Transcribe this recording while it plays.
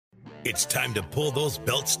It's time to pull those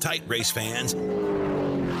belts tight, race fans.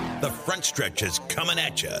 The front stretch is coming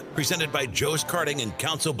at you, presented by Joe's Karting in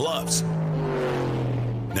Council Bluffs.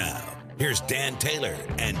 Now, here's Dan Taylor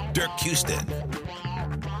and Dirk Houston.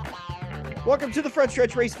 Welcome to the front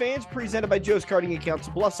stretch, race fans, presented by Joe's Karting in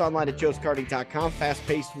Council Bluffs, online at joeskarting.com.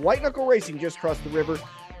 Fast-paced white-knuckle racing just across the river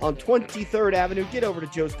on 23rd Avenue. Get over to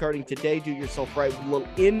Joe's Karting today. Do yourself right with a little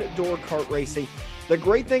indoor kart racing. The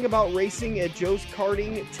great thing about racing at Joe's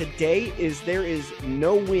Karting today is there is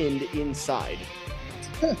no wind inside.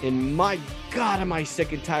 And my God, am I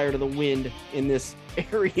sick and tired of the wind in this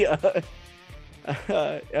area.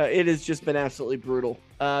 It has just been absolutely brutal.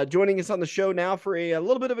 Joining us on the show now for a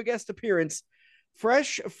little bit of a guest appearance,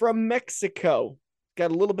 fresh from Mexico.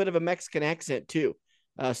 Got a little bit of a Mexican accent, too.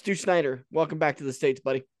 Stu Snyder, welcome back to the States,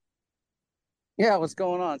 buddy. Yeah, what's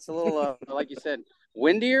going on? It's a little, like you said,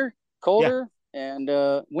 windier, colder, and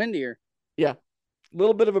windier. Yeah, a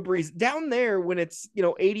little bit of a breeze. Down there when it's,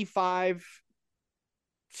 85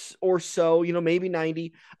 or so, maybe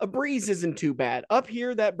 90, a breeze isn't too bad. Up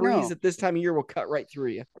here, that breeze at this time of year will cut right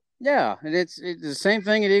through you. Yeah, and it's the same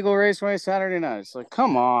thing at Eagle Raceway Saturday night. It's like,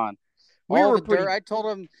 come on. I told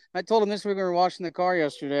him this week we were washing the car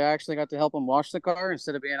yesterday. I actually got to help him wash the car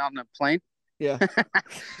instead of being out on a plane. Yeah.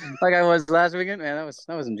 Like I was last weekend. Man,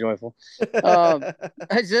 that was enjoyable.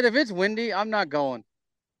 I said, if it's windy, I'm not going.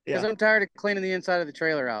 Because I'm tired of cleaning the inside of the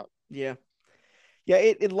trailer out. Yeah. Yeah,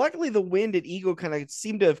 it luckily the wind at Eagle kind of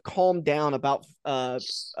seemed to have calmed down about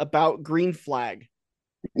green flag.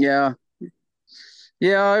 Yeah.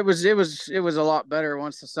 Yeah, it was a lot better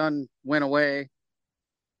once the sun went away.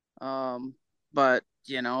 But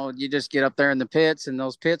you just get up there in the pits, and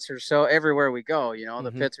those pits are so everywhere we go,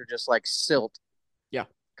 the pits are just like silt. Yeah.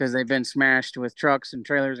 Because they've been smashed with trucks and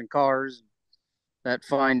trailers and cars. That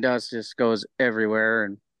fine dust just goes everywhere.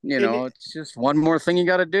 And, it's just one more thing you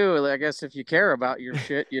got to do. I guess if you care about your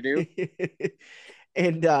shit, you do.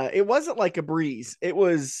 And it wasn't like a breeze. It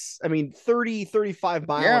was, 30, 35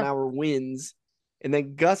 mile an hour winds, and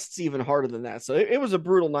then gusts even harder than that. So it was a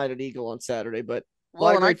brutal night at Eagle on Saturday, but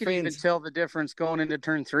and I could even tell the difference going into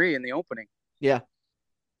turn 3 in the opening. Yeah.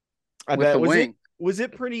 I bet. Was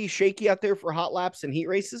it pretty shaky out there for hot laps and heat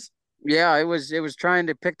races? Yeah, it was trying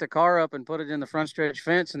to pick the car up and put it in the front stretch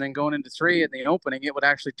fence, and then going into 3 in the opening, it would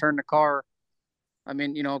actually turn the car.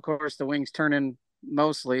 Of course the wings turn in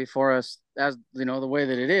mostly for us as, the way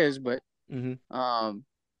that it is, but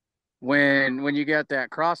when you get that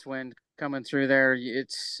crosswind coming through there,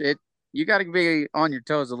 you got to be on your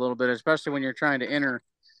toes a little bit, especially when you're trying to enter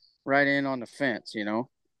right in on the fence, Yep.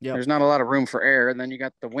 There's not a lot of room for air, and then you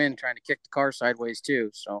got the wind trying to kick the car sideways too.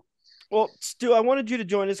 So, well, Stu, I wanted you to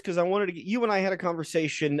join us because I wanted to get you and I had a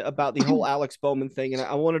conversation about the whole Alex Bowman thing, and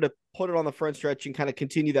I wanted to put it on the front stretch and kind of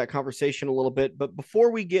continue that conversation a little bit. But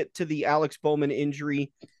before we get to the Alex Bowman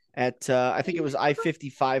injury at, I think it was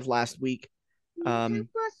I-55 last week, Darren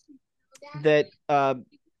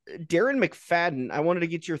McFadden, I wanted to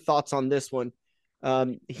get your thoughts on this one.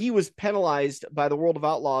 He was penalized by the World of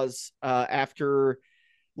Outlaws after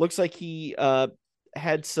looks like he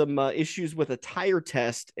had some issues with a tire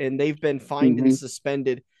test, and they've been fined and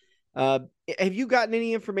suspended. Have you gotten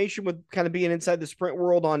any information with kind of being inside the sprint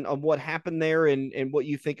world on what happened there and what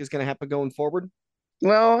you think is going to happen going forward?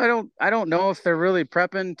 Well, I don't know if they're really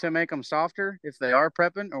prepping to make them softer, if they are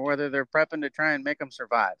prepping, or whether they're prepping to try and make them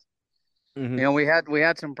survive. We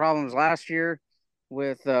had some problems last year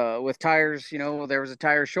with tires. There was a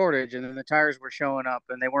tire shortage, and then the tires were showing up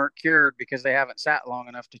and they weren't cured because they haven't sat long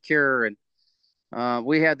enough to cure. And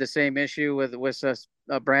we had the same issue with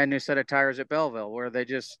a brand new set of tires at Belleville, where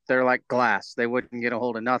they're like glass. They wouldn't get a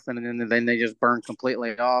hold of nothing, and then they just burn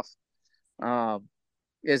completely off.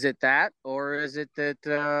 Is it that, or is it that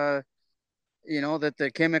that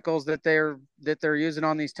the chemicals that they're using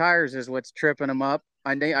on these tires is what's tripping them up?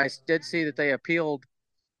 I did see that they appealed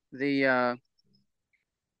the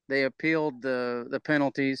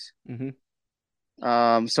penalties.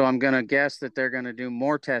 So I'm gonna guess that they're gonna do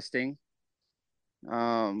more testing.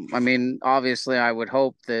 Obviously, I would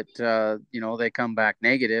hope that they come back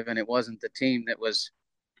negative, and it wasn't the team that was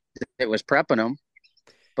prepping them.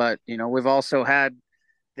 But we've also had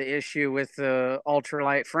the issue with the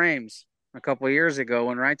ultralight frames a couple of years ago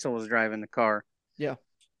when Reitzel was driving the car. Yeah.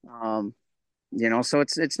 So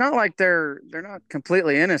it's not like they're not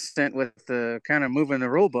completely innocent with the kind of moving the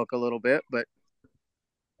rule book a little bit, but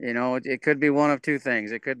it could be one of two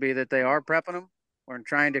things. It could be that they are prepping them or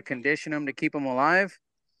trying to condition them to keep them alive,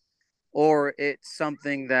 or it's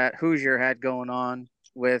something that Hoosier had going on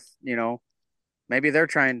with, maybe they're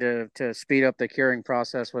trying to speed up the curing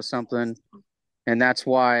process with something, and that's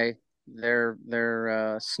why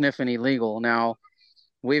they're sniffing illegal. Now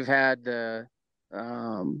we've had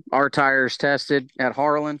our tires tested at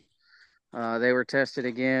Harlan. They were tested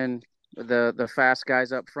again. The fast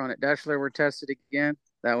guys up front at Deschler were tested again.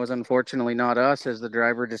 That was unfortunately not us, as the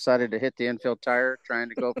driver decided to hit the infield tire trying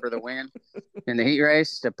to go for the win in the heat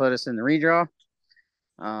race to put us in the redraw.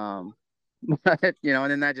 But and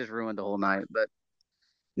then that just ruined the whole night. But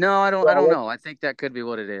no, I don't know. I think that could be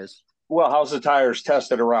what it is. Well, how's the tires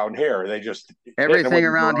tested around here? They just everything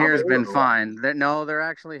around here has been fine. They're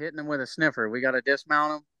actually hitting them with a sniffer. We got to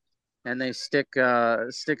dismount them, and they stick a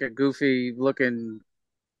goofy looking,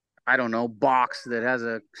 I don't know, box that has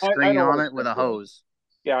a screen on it with a hose.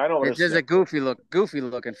 Yeah, I know. It's just a goofy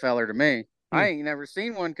looking feller to me. I ain't never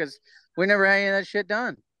seen one because we never had any of that shit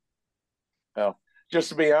done. Well, just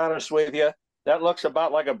to be honest with you, that looks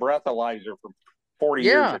about like a breathalyzer from 40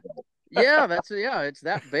 years ago. Yeah, it's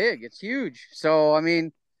that big. It's huge. So, I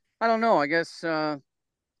mean, I don't know. I guess we'll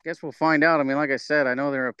find out. I mean, like I said, I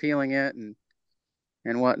know they're appealing it and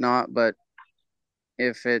whatnot, but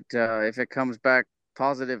if it comes back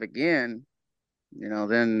positive again,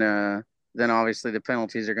 then obviously the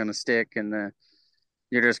penalties are going to stick, and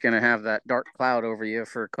you're just going to have that dark cloud over you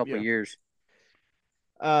for a couple of years.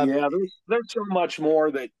 There's so much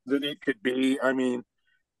more that it could be. I mean,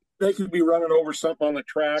 they could be running over something on the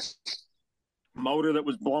track, motor that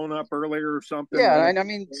was blown up earlier or something. Yeah, I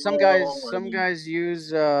mean, some guys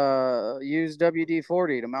use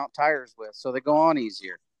WD-40 to mount tires with, so they go on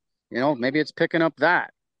easier. Maybe it's picking up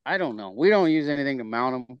that. I don't know. We don't use anything to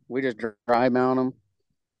mount them. We just dry mount them.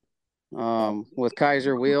 With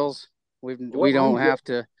Kaiser wheels, we don't have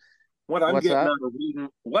to. What I'm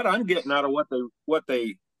getting out of what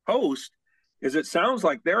they post is it sounds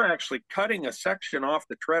like they're actually cutting a section off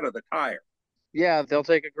the tread of the tire. Yeah, they'll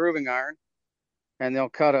take a grooving iron and they'll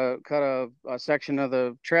cut a section of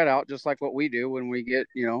the tread out, just like what we do when we get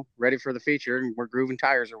ready for the feature and we're grooving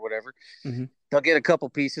tires or whatever. Mm-hmm. They'll get a couple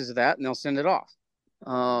pieces of that and they'll send it off.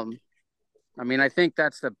 I mean, I think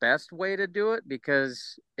that's the best way to do it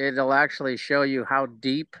because it'll actually show you how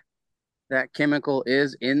deep that chemical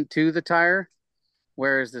is into the tire,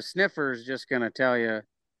 whereas the sniffer is just going to tell you,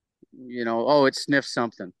 oh, it sniffed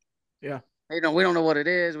something. Yeah. We don't know what it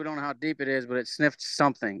is. We don't know how deep it is, but it sniffed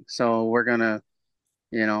something. So we're going to,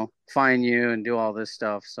 fine you and do all this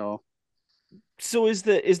stuff. So is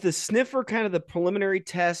the sniffer kind of the preliminary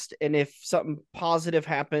test? And if something positive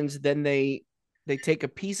happens, then they take a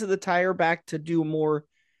piece of the tire back to do more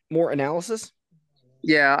analysis?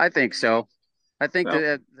 Yeah, I think so. I think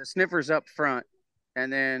that the sniffer's up front,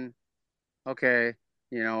 and then, okay,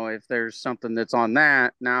 if there's something that's on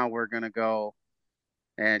that, now we're going to go.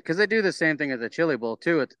 And because they do the same thing at the Chili Bowl,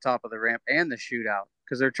 too, at the top of the ramp and the shootout,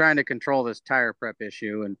 because they're trying to control this tire prep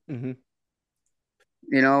issue. And,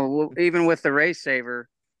 even with the Race Saver,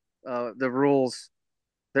 the rules,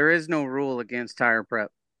 there is no rule against tire prep.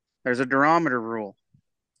 There's a durometer rule.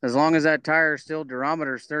 As long as that tire is still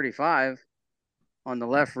durometer is 35 on the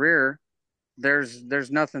left rear,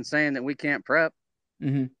 there's nothing saying that we can't prep.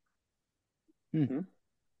 Mm-hmm. Mm-hmm.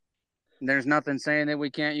 There's nothing saying that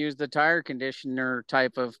we can't use the tire conditioner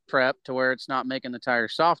type of prep to where it's not making the tire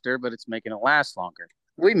softer, but it's making it last longer.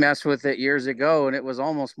 We messed with it years ago, and it was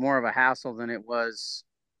almost more of a hassle than it was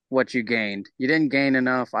what you gained. You didn't gain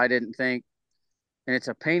enough, I didn't think. And it's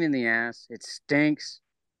a pain in the ass. It stinks.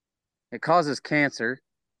 It causes cancer.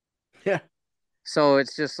 Yeah. So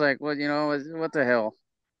it's just like, well, what the hell?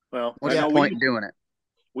 Well, what's the point in doing it?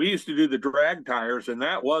 We used to do the drag tires, and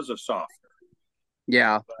that was a softener.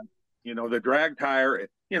 Yeah. But, the drag tire,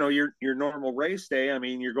 your normal race day, I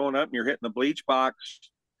mean, you're going up and you're hitting the bleach box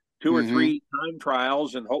 2 or 3 time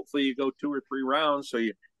trials, and hopefully you go 2 or 3 rounds. So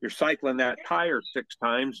you're cycling that tire 6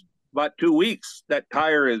 times. About 2 weeks, that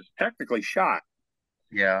tire is technically shot.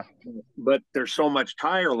 Yeah. But there's so much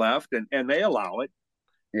tire left, and they allow it.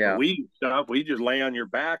 Yeah. We just lay on your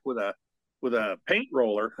back with a paint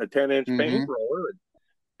roller, a 10-inch paint roller.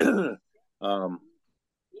 And,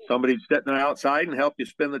 somebody'd sitting outside and help you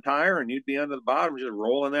spin the tire, and you'd be under the bottom just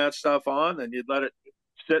rolling that stuff on, and you'd let it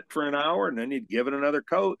sit for an hour, and then you'd give it another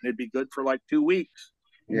coat, and it'd be good for like 2 weeks.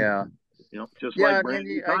 Yeah. Just like brand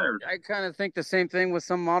new tires. I kind of think the same thing with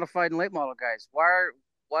some modified and late model guys.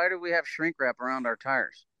 Why do we have shrink wrap around our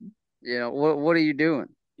tires? What are you doing?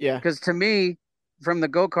 Yeah. Because to me, from the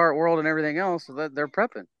go-kart world and everything else, they're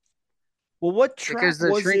prepping. Well, what track because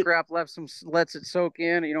the shrink wrap lets it soak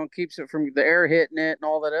in, keeps it from the air hitting it and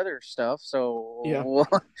all that other stuff. So yeah.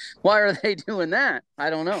 Why are they doing that? I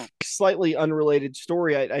don't know. Slightly unrelated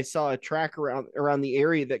story. I saw a track around the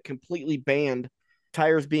area that completely banned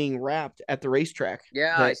tires being wrapped at the racetrack.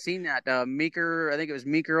 Yeah, I seen that. Meeker, I think it was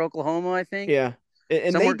Meeker, Oklahoma, I think. Yeah.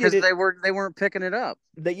 And somewhere, they did it. They weren't picking it up.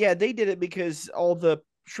 They did it because all the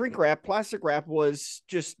shrink wrap, plastic wrap was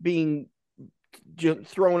just being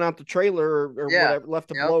thrown out the trailer or whatever, left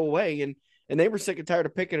to blow away. And they were sick and tired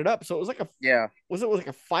of picking it up. So it was like was it like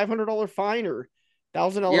a $500 fine or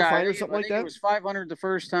 $1,000 fine or something like that? It was $500 the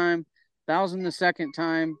first time, $1,000 the second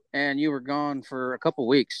time, and you were gone for a couple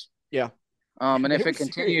weeks. Yeah. And if it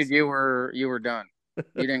continued, you were done.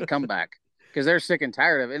 You didn't come back because they're sick and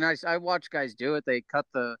tired of it. And I watch guys do it. They cut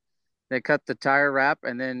the tire wrap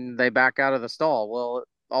and then they back out of the stall. Well,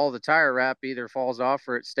 all the tire wrap either falls off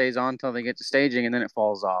or it stays on until they get to staging and then it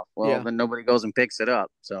falls off. Well, then nobody goes and picks it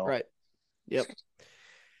up. So right. Yep.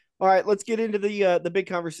 All right, let's get into the big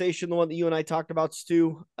conversation, the one that you and I talked about,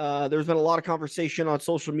 Stu. There's been a lot of conversation on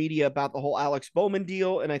social media about the whole Alex Bowman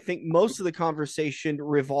deal, and I think most of the conversation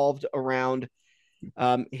revolved around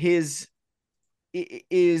is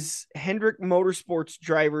Hendrick Motorsports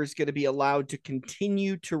drivers going to be allowed to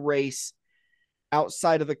continue to race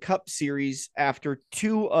outside of the Cup Series after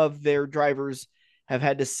two of their drivers have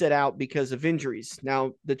had to sit out because of injuries.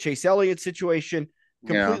 Now, the Chase Elliott situation,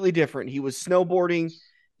 completely different. He was snowboarding.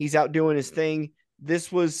 He's out doing his thing.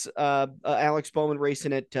 This was Alex Bowman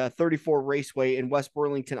racing at 34 Raceway in West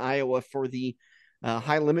Burlington, Iowa for the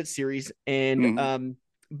High Limit Series. And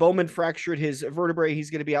Bowman fractured his vertebrae. He's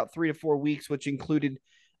going to be out 3 to 4 weeks, which included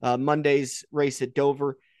Monday's race at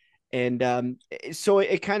Dover. And so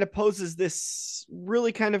it kind of poses this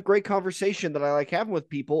really kind of great conversation that I like having with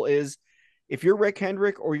people is if you're Rick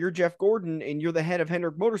Hendrick or you're Jeff Gordon and you're the head of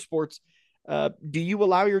Hendrick Motorsports, do you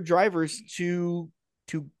allow your drivers to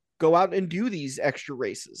go out and do these extra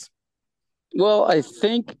races? Well, I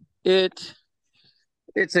think it's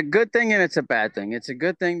a good thing and it's a bad thing. It's a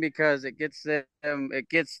good thing because it gets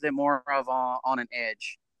them more of on an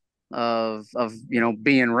edge of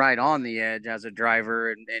being right on the edge as a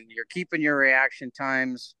driver, and you're keeping your reaction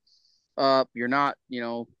times up. You're not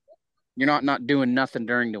not doing nothing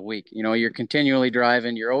during the week. You're continually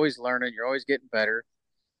driving. You're always learning. You're always getting better.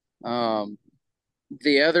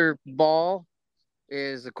 The other ball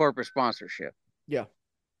is the corporate sponsorship. Yeah.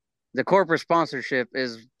 The corporate sponsorship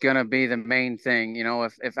is going to be the main thing.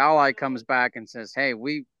 If Ally comes back and says, hey,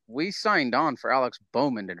 we signed on for Alex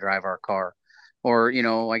Bowman to drive our car, or,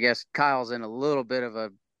 I guess Kyle's in a little bit of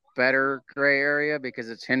a better gray area because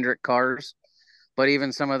it's Hendrick cars, but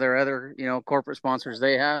even some of their other, corporate sponsors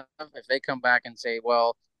they have, if they come back and say,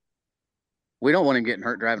 well, we don't want him getting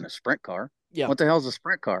hurt driving a sprint car. Yeah. What the hell's a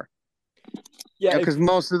sprint car? Yeah, because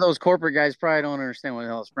most of those corporate guys probably don't understand what the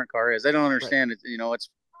hell a sprint car is. They don't understand it. It's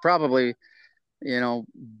probably,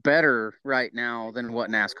 better right now than what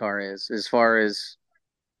NASCAR is as far as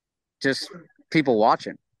just people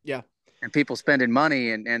watching. Yeah. And people spending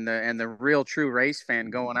money and the real true race fan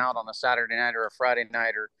going out on a Saturday night or a Friday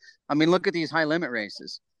night. Look at these high limit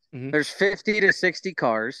races. Mm-hmm. There's 50 to 60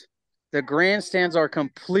 cars. The grandstands are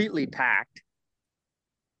completely packed.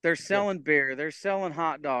 They're selling beer. They're selling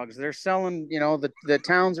hot dogs. They're selling, the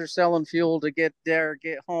towns are selling fuel to get there,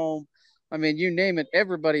 get home. You name it.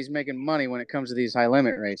 Everybody's making money when it comes to these high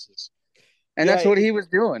limit races. And that's what he was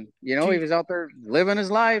doing. He was out there living his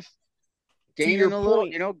life, gaining a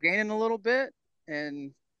little bit,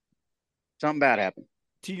 and something bad happened.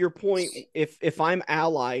 To your point, if I'm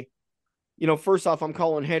Ally, first off, I'm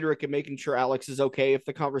calling Hendrick and making sure Alex is okay if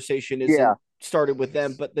the conversation isn't started with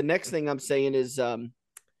them. But the next thing I'm saying is, so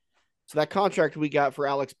that contract we got for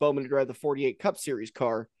Alex Bowman to drive the 48 Cup Series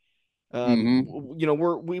car,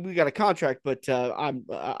 we got a contract, but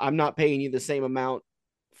I'm not paying you the same amount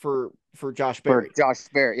for Josh Berry. For Josh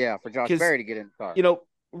Berry to get in the car.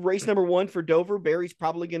 Race number 1 for Dover, Berry's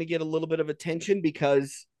probably going to get a little bit of attention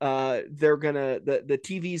because they're gonna the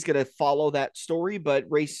TV's gonna follow that story. But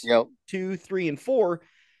race 2, 3, and 4,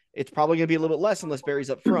 it's probably gonna be a little bit less unless Berry's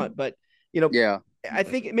up front. But I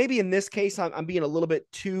think maybe in this case, I'm being a little bit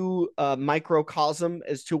too microcosm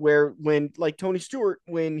as to where when, like Tony Stewart,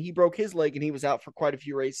 when he broke his leg and he was out for quite a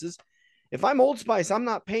few races, if I'm Old Spice, I'm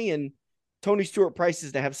not paying Tony Stewart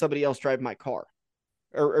prices to have somebody else drive my car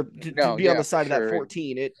or to be on the side of that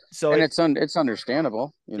 14. It's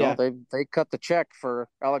understandable. They cut the check for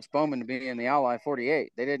Alex Bowman to be in the Ally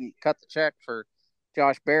 48. They didn't cut the check for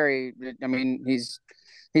Josh Berry.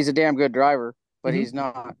 He's a damn good driver, but he's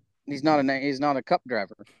not a Cup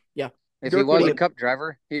driver. Yeah. If he was a Cup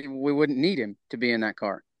driver, we wouldn't need him to be in that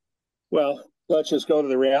car. Well, let's just go to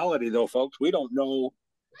the reality, though, folks. We don't know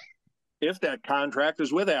if that contract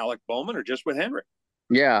is with Alex Bowman or just with Hendrick.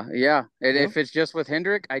 Yeah. And if it's just with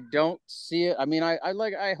Hendrick, I don't see it.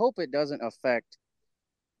 I hope it doesn't affect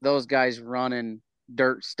those guys running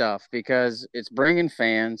dirt stuff because it's bringing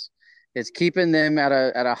fans, it's keeping them at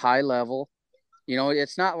a high level. You know,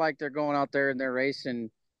 it's not like they're going out there and they're racing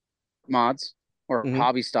mods or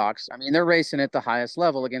hobby stocks. I mean, they're racing at the highest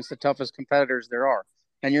level against the toughest competitors there are.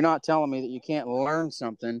 And you're not telling me that you can't learn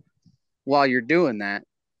something while you're doing that,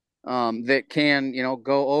 that can, you know,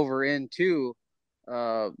 go over into,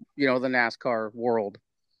 you know, the NASCAR world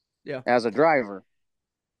as a driver.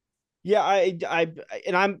 Yeah,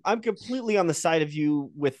 I'm completely on the side of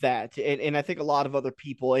you with that, and I think a lot of other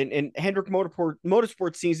people, and Hendrick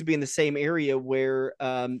Motorsports seems to be in the same area where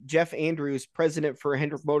Jeff Andrews, president for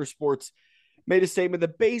Hendrick Motorsports, made a statement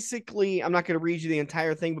that basically, I'm not going to read you the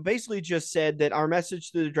entire thing, but basically just said that our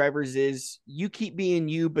message to the drivers is you keep being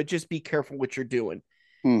you, but just be careful what you're doing.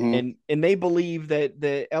 And they believe that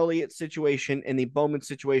the Elliott situation and the Bowman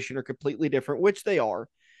situation are completely different, which they are.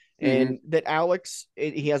 And that Alex,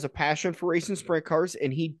 he has a passion for racing sprint cars,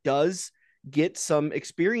 and he does get some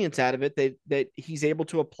experience out of it that he's able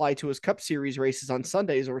to apply to his Cup Series races on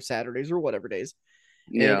Sundays or Saturdays or whatever days.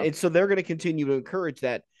 And so they're going to continue to encourage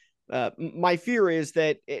that. My fear is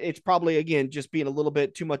that it's probably, again, just being a little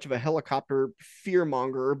bit too much of a helicopter fear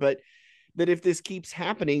monger, but that if this keeps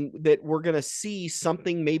happening, that we're going to see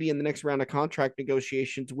something maybe in the next round of contract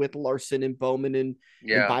negotiations with Larson and Bowman and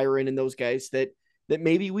Byron and those guys that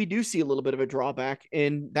maybe we do see a little bit of a drawback,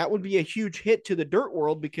 and that would be a huge hit to the dirt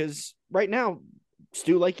world because right now,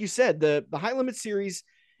 Stu, like you said, the High Limit Series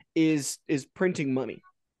is printing money.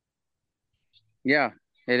 Yeah,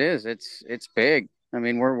 it is. It's big. I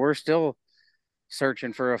mean, we're still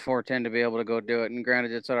searching for a 410 to be able to go do it, and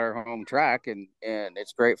granted, it's at our home track, and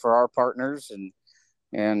it's great for our partners,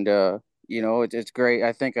 and you know, it's great.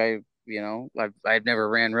 I think I've never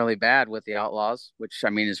ran really bad with the Outlaws, which I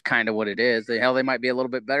mean is kind of what it is. They might be a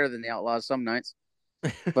little bit better than the Outlaws some nights,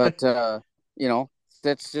 but you know,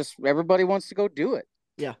 that's just everybody wants to go do it.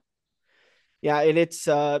 Yeah, and it's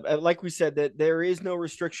like we said that there is no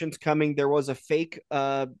restrictions coming. There was a fake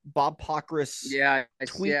Bob Pockris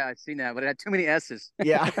tweet. I've seen that, but it had too many S's.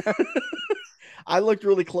 Yeah, I looked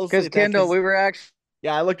really closely because Kendall, we were actually.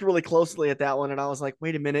 Yeah, I looked really closely at that one, and I was like,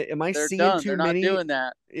 "Wait a minute, am I seeing too many?" They're not doing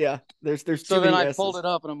that. Yeah, there's too many. So then I pulled it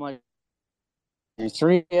up, and I'm like,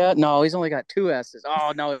 "3 yet? No, he's only got 2 S's.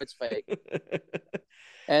 Oh no, it's fake."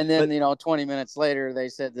 And then, 20 minutes later, they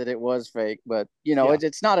said that it was fake. But,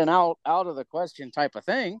 it's not an out of the question type of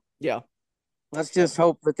thing. Yeah. Let's just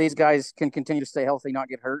hope that these guys can continue to stay healthy, not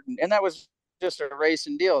get hurt. And that was just a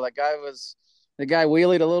racing deal. The guy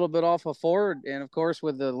wheelied a little bit off of forward. And, of course,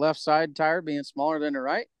 with the left side tire being smaller than the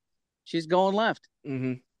right, she's going left.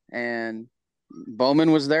 And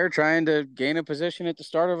Bowman was there trying to gain a position at the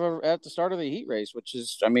start of the heat race, which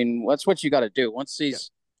is, I mean, that's what you got to do.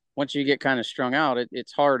 Once you get kind of strung out,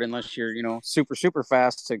 it's hard unless you're, super, super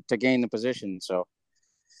fast to gain the position. So,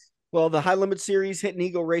 well, the High Limit Series hitting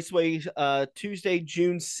Eagle Raceway Tuesday,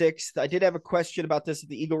 June 6th. I did have a question about this at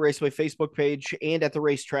the Eagle Raceway Facebook page and at the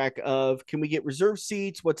racetrack of, can we get reserve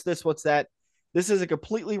seats? What's this? What's that? This is a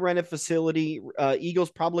completely rented facility.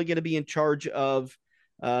 Eagle's probably going to be in charge of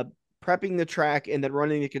prepping the track and then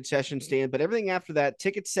running the concession stand. But everything after that,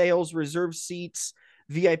 ticket sales, reserve seats,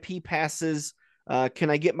 VIP passes, can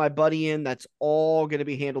I get my buddy in? That's all going to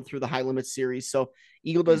be handled through the High Limit Series. So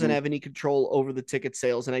Eagle doesn't have any control over the ticket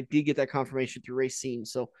sales. And I did get that confirmation through Racine.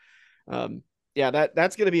 So,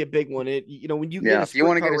 that's going to be a big one. When you get if you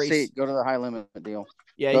want to get a seat, go to the High Limit deal.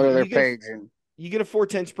 Yeah. Go to their page. You get a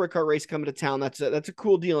 410 sprint car race coming to town. That's a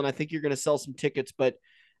cool deal. And I think you're going to sell some tickets, but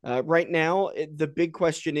right now, the big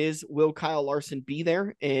question is, will Kyle Larson be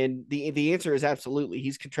there? And the answer is absolutely.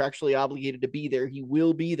 He's contractually obligated to be there. He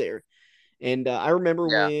will be there. And I remember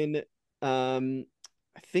when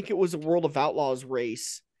I think it was a World of Outlaws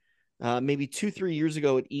race, maybe 2-3 years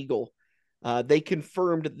ago at Eagle, they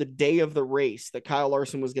confirmed the day of the race that Kyle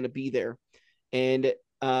Larson was going to be there. And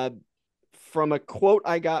from a quote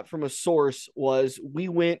I got from a source was, we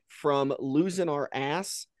went from losing our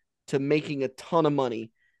ass to making a ton of money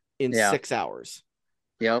in 6 hours.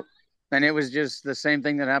 Yep. And it was just the same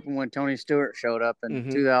thing that happened when Tony Stewart showed up in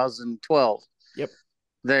 2012. Yep.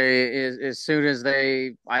 As soon as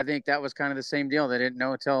I think that was kind of the same deal. They didn't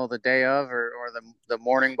know till the day of or the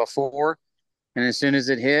morning before. And as soon as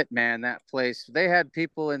it hit, man, that place, they had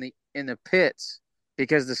people in the pits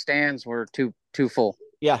because the stands were too full.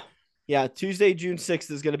 Yeah. Yeah. Tuesday, June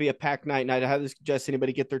 6th is going to be a packed night. And I'd highly suggest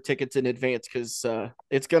anybody get their tickets in advance because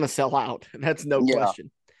it's going to sell out. That's no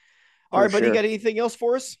question. All right, buddy, you got anything else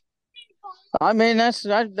for us? I mean, that's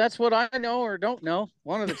what I know or don't know.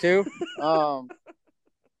 One of the two.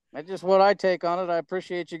 That's just what I take on it. I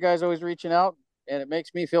appreciate you guys always reaching out, and it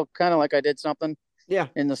makes me feel kind of like I did something.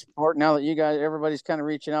 in the sport. Now that everybody's kind of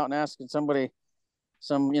reaching out and asking somebody,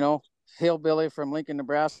 some hillbilly from Lincoln,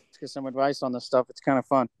 Nebraska, some advice on this stuff. It's kind of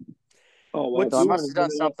fun. Oh, well, so I must have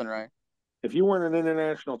done something right. If you weren't an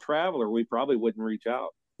international traveler, we probably wouldn't reach out.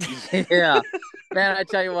 Yeah, man, I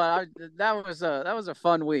tell you what, that was a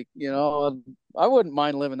fun week. I wouldn't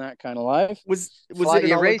mind living that kind of life. Was it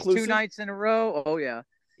you race 2 nights in a row? Oh yeah.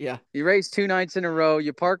 Yeah. You race 2 nights in a row.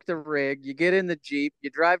 You park the rig. You get in the Jeep. You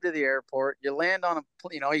drive to the airport. You land on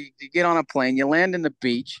you get on a plane. You land in the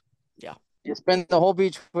beach. Yeah. You spend the whole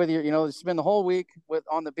beach with you spend the whole week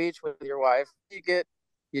on the beach with your wife.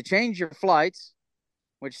 You change your flights,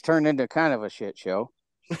 which turned into kind of a shit show.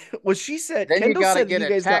 Well, she said, then Kendall said you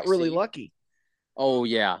guys got really lucky. Oh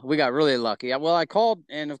yeah, we got really lucky. Well, I called,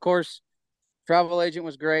 and of course, travel agent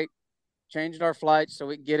was great. Changed our flights so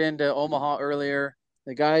we could get into Omaha earlier.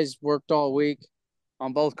 The guys worked all week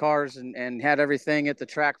on both cars and had everything at the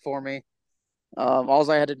track for me. All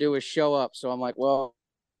I had to do was show up. So I'm like, well,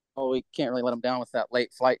 we can't really let them down with that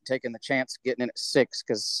late flight, taking the chance of getting in at 6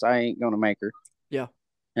 because I ain't going to make her. Yeah.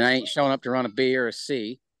 And I ain't showing up to run a B or a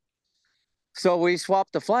C. So we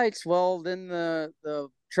swapped the flights. Well, then the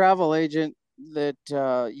travel agent that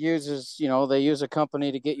uses, they use a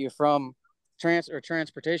company to get you from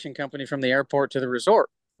transportation company from the airport to the resort.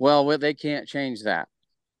 Well, they can't change that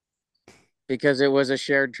because it was a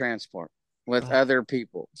shared transport with other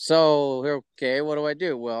people. So, okay, what do I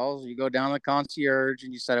do? Well, you go down to the concierge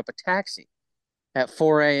and you set up a taxi at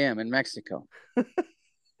 4 a.m. in Mexico.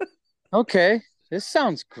 Okay, this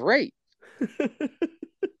sounds great.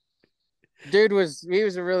 Dude was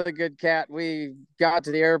a really good cat. We got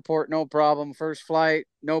to the airport, no problem. First flight,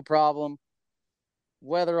 no problem.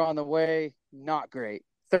 Weather on the way, not great.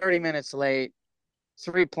 30 minutes late.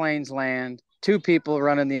 3 planes land. 2 people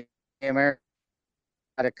running the American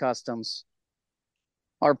customs.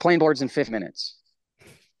 Our plane boards in 5 minutes.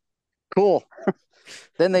 Cool.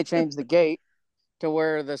 Then they changed the gate to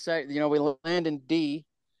where we land in D,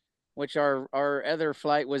 which our other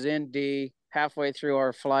flight was in D. Halfway through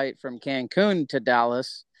our flight from Cancun to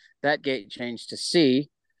Dallas, that gate changed to C.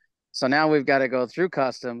 So now we've got to go through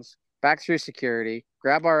customs, back through security,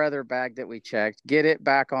 grab our other bag that we checked, get it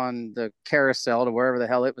back on the carousel to wherever the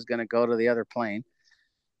hell it was going to go to the other plane,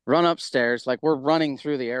 run upstairs like we're running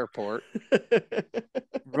through the airport,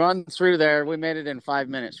 run through there. We made it in 5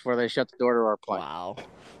 minutes before they shut the door to our plane. Wow.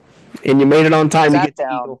 And you made it on time to get to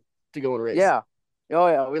Eagle to go and race. Yeah. Oh,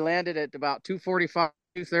 yeah. We landed at about 2:45.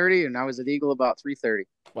 2:30, and I was at Eagle about 3:30.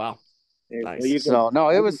 Wow, nice.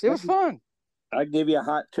 It was fun. I'd give you a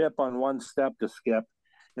hot tip on one step to skip.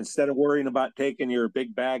 Instead of worrying about taking your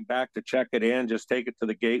big bag back to check it in, just take it to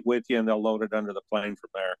the gate with you, and they'll load it under the plane from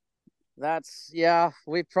there.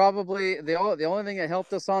 We probably the only thing that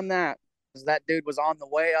helped us on that is that dude was on the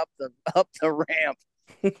way up the ramp,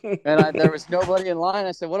 and there was nobody in line.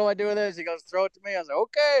 I said, "What do I do with this?" He goes, "Throw it to me." I was like,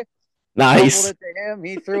 "Okay." Nice. It to him.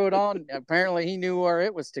 He threw it on. Apparently, he knew where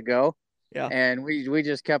it was to go. Yeah. And we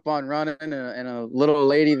just kept on running. And a little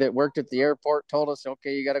lady that worked at the airport told us,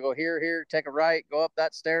 "Okay, you got to go here, take a right, go up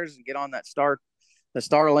that stairs, and get on that the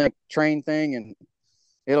Starlink train thing, and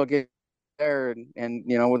it'll get there." And then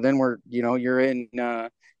you're in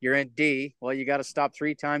D. Well, you got to stop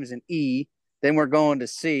 3 times in E. Then we're going to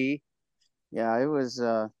C. Yeah, it was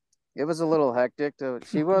a little hectic.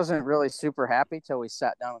 She wasn't really super happy till we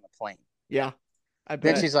sat down on the plane. Yeah, I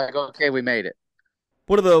bet. Then she's like, "Okay, we made it."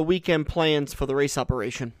 What are the weekend plans for the race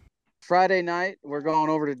operation? Friday night, we're going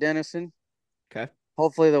over to Denison. Okay.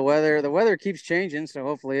 Hopefully the weather keeps changing, so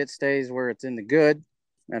hopefully it stays where it's in the good,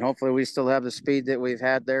 and hopefully we still have the speed that we've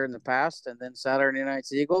had there in the past. And then Saturday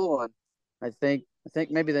night's Eagle, and I think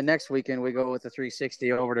maybe the next weekend we go with the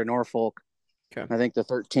 360 over to Norfolk. Okay. I think the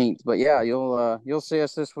 13th. But yeah, you'll see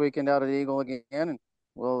us this weekend out at Eagle again, and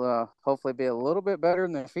we'll hopefully be a little bit better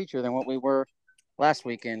in the feature than what we were last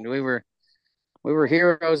weekend. We were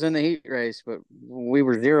heroes in the heat race, but we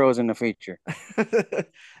were zeros in the feature.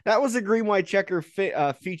 That was a green white checker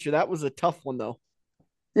feature. That was a tough one though.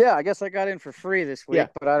 Yeah, I guess I got in for free this week,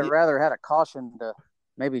 but I'd rather had a caution to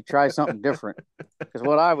maybe try something different because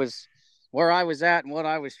where I was at and what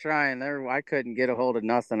I was trying there, I couldn't get a hold of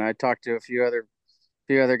nothing. I talked to a few other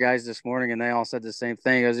guys this morning, and they all said the same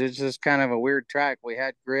thing. It was just kind of a weird track. We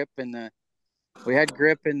had grip in the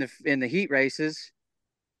heat races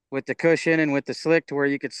with the cushion and with the slick to where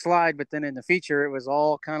you could slide, but then in the feature, it was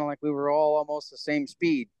all kind of like we were all almost the same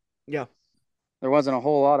speed. Yeah, there wasn't a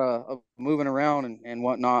whole lot of moving around and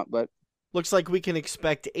whatnot, but looks like we can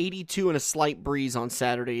expect 82 and a slight breeze on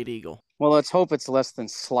Saturday at Eagle. Well, let's hope it's less than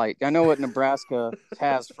slight. I know what Nebraska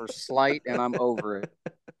has for slight, and I'm over it.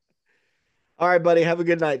 All right, buddy. Have a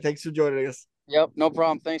good night. Thanks for joining us. Yep, no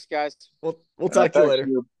problem. Thanks, guys. We'll talk to you later.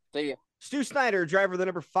 See ya. Stu Snyder, driver of the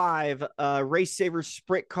number 5 Race Savers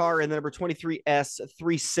Sprint car and the number 23S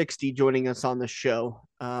 360, joining us on the show.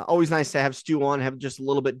 Always nice to have Stu on, have just a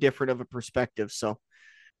little bit different of a perspective. So,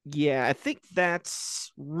 yeah, I think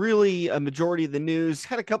that's really a majority of the news.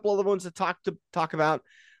 Had a couple other ones to talk about.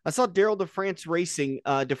 I saw Daryl DeFrance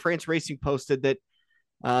Racing posted that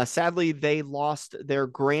sadly they lost their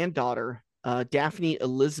granddaughter, Daphne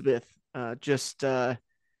Elizabeth, just 10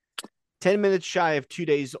 minutes shy of 2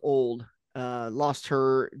 days old. Lost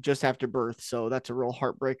her just after birth. So that's a real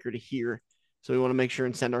heartbreaker to hear. So we want to make sure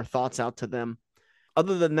and send our thoughts out to them.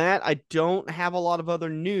 Other than that, I don't have a lot of other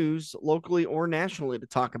news locally or nationally to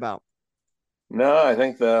talk about. No, I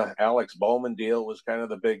think the Alex Bowman deal was kind of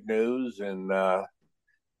the big news. And,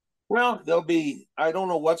 well, I don't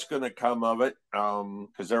know what's going to come of it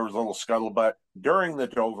because there was a little scuttlebutt during the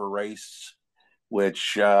Dover race,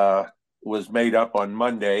 which was made up on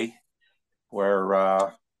Monday, where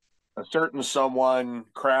a certain someone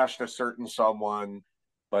crashed a certain someone,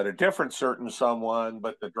 but a different certain someone,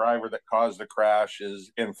 but the driver that caused the crash is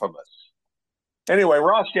infamous. Anyway,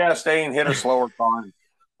 Ross Chastain hit a slower car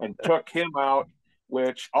and took him out,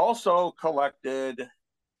 which also collected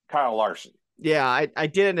Kyle Larson. Yeah, I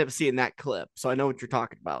did end up seeing that clip, so I know what you're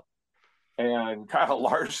talking about. And Kyle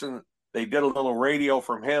Larson, they did a little radio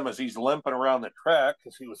from him as he's limping around the track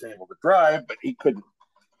because he was able to drive, but he couldn't.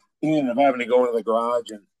 He ended up having to go into the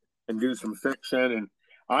garage and do some fixing. And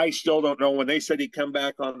I still don't know. When they said he'd come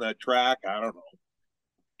back on the track, I don't know,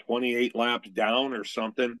 28 laps down or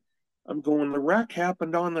something. I'm going, the wreck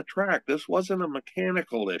happened on the track. This wasn't a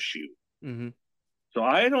mechanical issue. Mm-hmm. So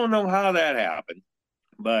I don't know how that happened.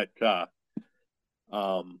 But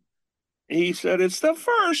he said it's the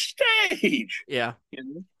first stage. Yeah. You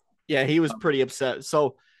know? Yeah, he was pretty upset.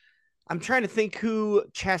 So I'm trying to think who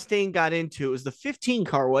Chastain got into. It was the 15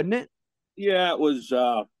 car, wasn't it? Yeah, it was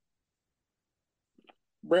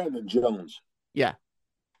Brandon Jones. Yeah.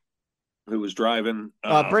 Who was driving.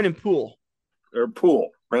 Brennan Poole.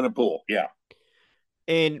 Brennan Poole, yeah.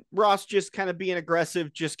 And Ross, just kind of being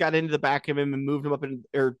aggressive, just got into the back of him and moved him up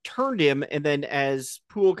or turned him. And then as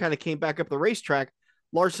Poole kind of came back up the racetrack,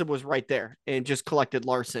 Larson was right there and just collected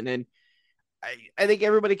Larson. And I think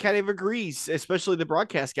everybody kind of agrees, especially the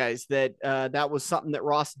broadcast guys, that that was something that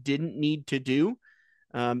Ross didn't need to do.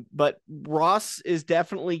 But Ross is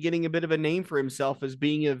definitely getting a bit of a name for himself as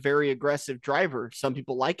being a very aggressive driver. Some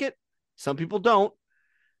people like it, some people don't.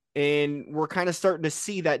 And we're kind of starting to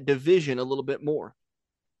see that division a little bit more.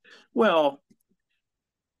 Well,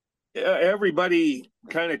 everybody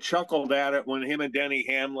kind of chuckled at it when him and Denny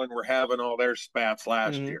Hamlin were having all their spats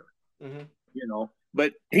last year. Mm-hmm. You know,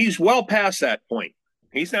 but he's well past that point.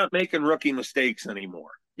 He's not making rookie mistakes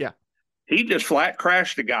anymore. Yeah. He just flat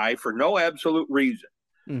crashed a guy for no absolute reason.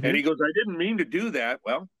 Mm-hmm. And he goes, I didn't mean to do that.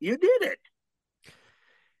 Well, you did it.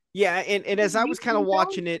 Yeah. And as I was kind of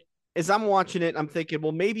watching it, I'm thinking,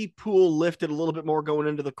 well, maybe Poole lifted a little bit more going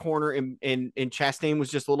into the corner and Chastain was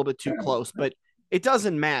just a little bit too close, but it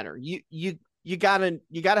doesn't matter. You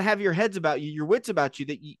gotta have your heads about you, your wits about you,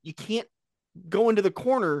 that you can't go into the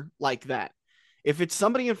corner like that. If it's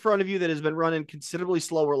somebody in front of you that has been running considerably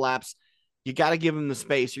slower laps, you got to give them the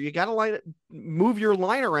space, or you got to move your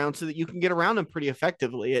line around so that you can get around them pretty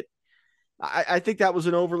effectively. I think that was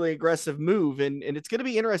an overly aggressive move, and it's going to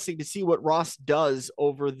be interesting to see what Ross does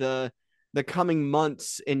over the coming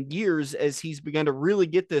months and years as he's begun to really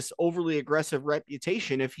get this overly aggressive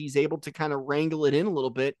reputation. If he's able to kind of wrangle it in a little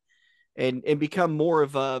bit and become more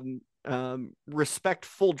of a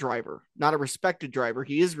respectful driver, not a respected driver.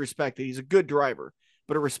 He is respected. He's a good driver,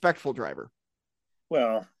 but a respectful driver.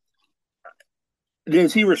 Well,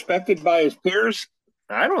 is he respected by his peers?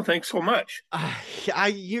 I don't think so much.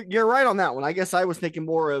 You're right on that one. I guess I was thinking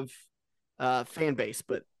more of fan base,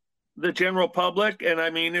 but the general public. And I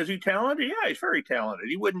mean, is he talented? Yeah, he's very talented.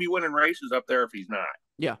 He wouldn't be winning races up there if he's not.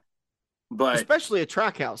 Yeah, but especially a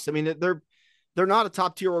Trackhouse. I mean, they're not a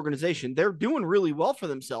top tier organization. They're doing really well for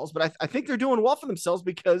themselves, but I think they're doing well for themselves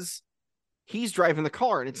because he's driving the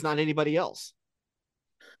car and it's not anybody else.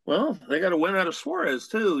 Well, they got to win out of Suarez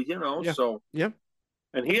too, you know. Yeah. So yeah.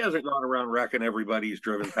 And he hasn't gone around wrecking everybody he's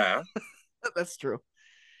driven past. That's true.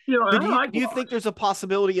 You know, do you think there's a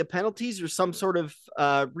possibility of penalties or some sort of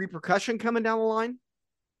repercussion coming down the line?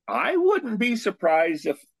 I wouldn't be surprised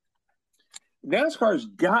if NASCAR's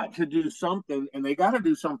got to do something, and they got to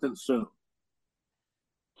do something soon.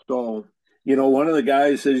 So, you know, one of the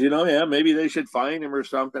guys says, yeah, maybe they should fine him or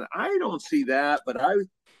something. I don't see that, but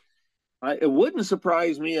it wouldn't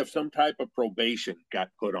surprise me if some type of probation got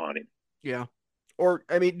put on him. Yeah. Or,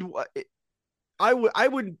 I mean,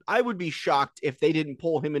 I would be shocked if they didn't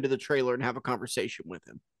pull him into the trailer and have a conversation with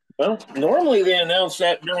him. Well, normally they announce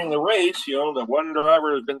that during the race. The one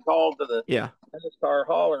driver has been called to the NASCAR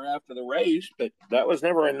hauler after the race, but that was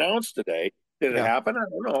never announced today. Did it happen? I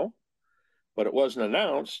don't know, but it wasn't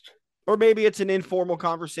announced. Or maybe it's an informal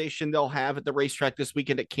conversation they'll have at the racetrack this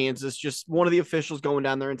weekend at Kansas. Just one of the officials going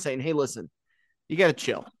down there and saying, "Hey, listen, you got to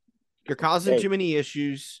chill. You're causing too many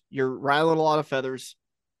issues. You're riling a lot of feathers.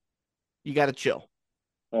 You got to chill."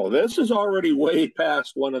 Oh, this is already way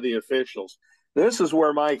past one of the officials. This is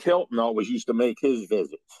where Mike Hilton always used to make his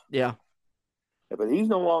visits. Yeah. But he's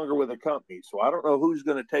no longer with the company, so I don't know who's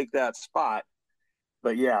going to take that spot.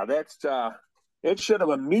 But yeah, that's it should have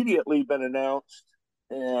immediately been announced,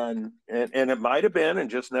 and it might have been, and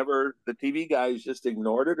just never, the TV guys just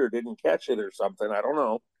ignored it or didn't catch it or something. I don't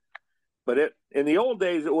know. But in the old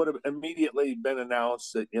days, it would have immediately been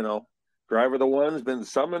announced that, driver the one's been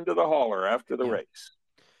summoned to the hauler after the race.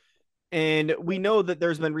 And we know that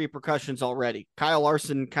there's been repercussions already. Kyle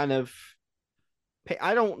Larson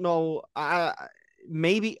I don't know. I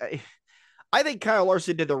think Kyle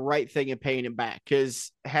Larson did the right thing in paying him back,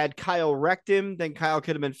 because had Kyle wrecked him, then Kyle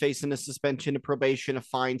could have been facing a suspension, a probation, a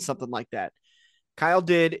fine, something like that. Kyle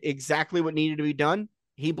did exactly what needed to be done.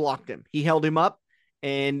 He blocked him. He held him up,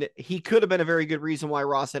 and he could have been a very good reason why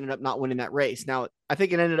Ross ended up not winning that race. Now, I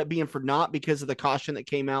think it ended up being for naught because of the caution that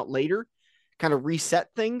came out later, kind of reset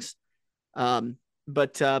things.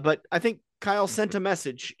 But I think Kyle sent a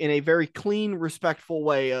message in a very clean, respectful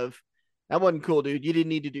way of, that wasn't cool, dude. You didn't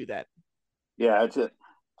need to do that. Yeah, that's it.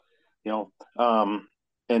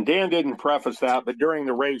 And Dan didn't preface that, but during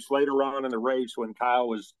the race, later on in the race, when Kyle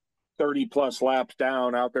was 30 plus laps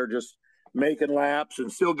down out there, just making laps and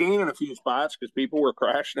still gaining a few spots because people were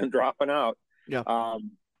crashing and dropping out. Yeah.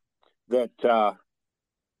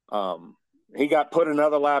 He got put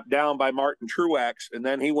another lap down by Martin Truex, and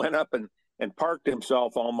then he went up and parked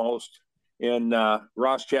himself almost in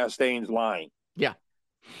Ross Chastain's line. Yeah.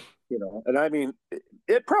 And I mean,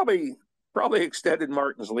 it probably extended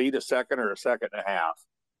Martin's lead a second or a second and a half.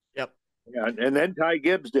 Yep. Yeah, and then Ty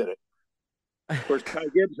Gibbs did it. Of course, Ty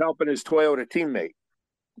Gibbs helping his Toyota teammate,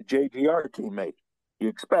 the JGR teammate. You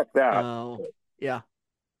expect that. Oh, yeah.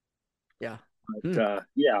 Yeah. But,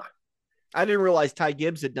 yeah. I didn't realize Ty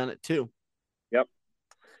Gibbs had done it too. Yep.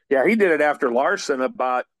 Yeah, he did it after Larson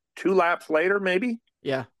about 2 laps later, maybe.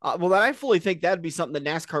 Yeah. Well, I fully think that'd be something that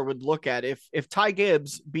NASCAR would look at. If Ty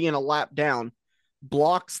Gibbs, being a lap down,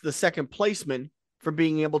 blocks the second placeman from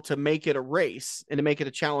being able to make it a race and to make it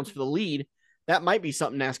a challenge for the lead, that might be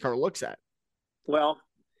something NASCAR looks at. Well,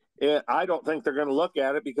 I don't think they're going to look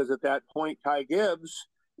at it, because at that point, Ty Gibbs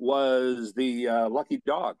was the lucky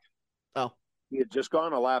dog. Oh. He had just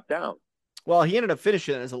gone a lap down. Well, he ended up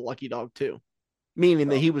finishing as a lucky dog too, meaning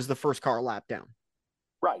that he was the first car lap down.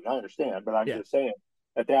 Right, I understand, but I'm just saying,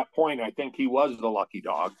 at that point, I think he was the lucky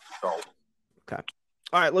dog. So, okay.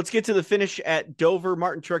 All right, let's get to the finish at Dover.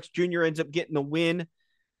 Martin Truex Jr. ends up getting the win.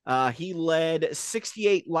 He led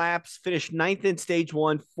 68 laps, finished 9th in stage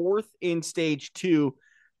 1, 4th in stage 2,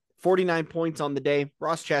 49 points on the day.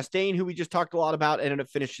 Ross Chastain, who we just talked a lot about, ended up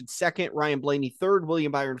finishing 2nd. Ryan Blaney 3rd,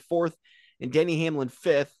 William Byron 4th, and Denny Hamlin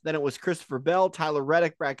 5th. Then it was Christopher Bell, Tyler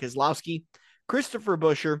Reddick, Brad Keselowski, Chris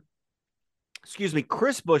Buescher,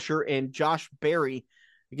 and Josh Berry.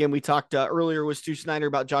 Again, we talked earlier with Stu Snyder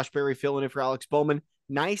about Josh Berry filling in for Alex Bowman.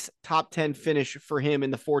 Nice top 10 finish for him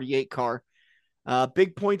in the 48 car.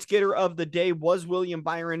 Big points getter of the day was William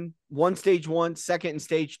Byron. 1 stage 1, 2nd in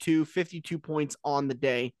stage 2, 52 points on the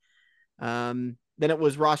day. Then it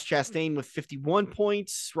was Ross Chastain with 51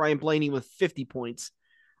 points, Ryan Blaney with 50 points.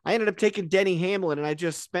 I ended up taking Denny Hamlin, and I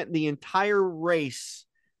just spent the entire race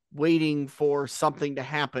waiting for something to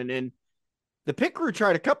happen. And the pit crew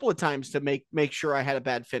tried a couple of times to make sure I had a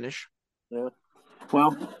bad finish. Yeah.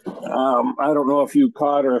 Well, I don't know if you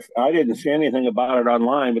caught, or if I didn't see anything about it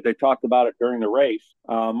online, but they talked about it during the race.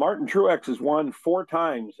 Martin Truex has won 4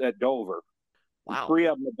 times at Dover. Wow. 3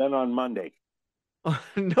 of them have been on Monday.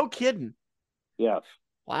 No kidding. Yes.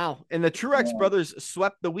 Wow. And the Truex brothers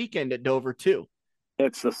swept the weekend at Dover too.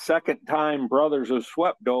 It's the second time brothers have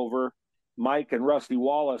swept Dover. Mike and Rusty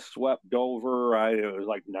Wallace swept Dover. It was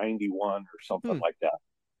like 91 or something like that.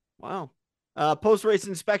 Wow. Post-race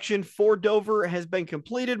inspection for Dover has been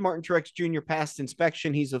completed. Martin Truex Jr. passed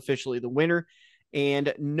inspection. He's officially the winner.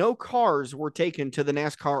 And no cars were taken to the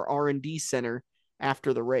NASCAR R&D Center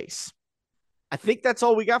after the race. I think that's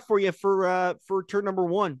all we got for you for turn number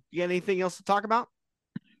 1. You got anything else to talk about?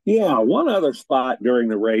 Yeah, one other spot during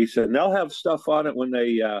the race, and they'll have stuff on it when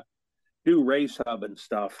they do Race Hub and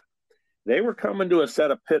stuff. They were coming to a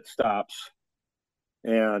set of pit stops,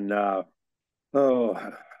 and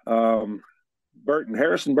Oh,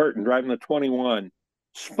 Harrison Burton driving the 21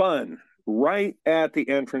 spun right at the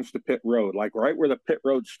entrance to pit road, like right where the pit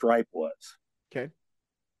road stripe was. Okay.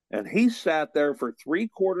 And he sat there for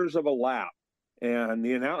 3/4 of a lap. And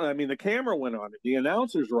the camera went on it. The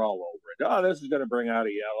announcers were all over it. Oh, this is going to bring out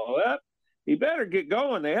a yellow. He better get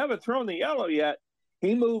going. They haven't thrown the yellow yet.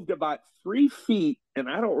 He moved about 3 feet, and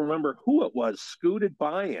I don't remember who it was, scooted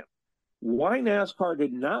by him. Why NASCAR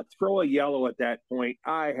did not throw a yellow at that point,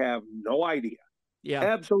 I have no idea. Yeah.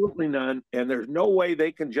 Absolutely none. And there's no way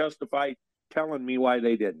they can justify telling me why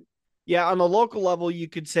they didn't. Yeah, on the local level, you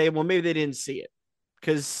could say, well, maybe they didn't see it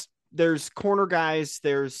because there's corner guys,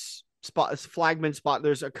 there's flagman spot,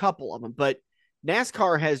 there's a couple of them, but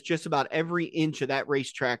NASCAR has just about every inch of that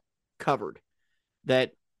racetrack covered.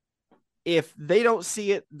 That if they don't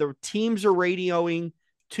see it, the teams are radioing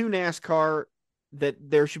to NASCAR that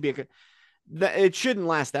there should be it shouldn't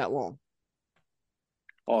last that long.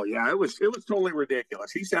 Oh yeah, it was totally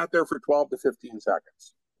ridiculous. He sat there for 12 to 15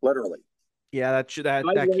 seconds, literally. Yeah, that can't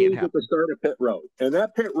happen. At the start of pit road, and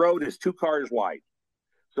that pit road is 2 cars wide,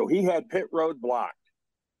 so he had pit road blocked.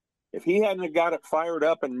 If he hadn't got it fired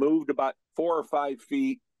up and moved about 4 or 5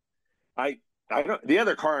 feet, I don't. The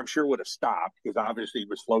other car I'm sure would have stopped because obviously he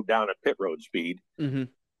was slowed down at pit road speed. Mm-hmm.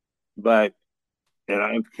 But and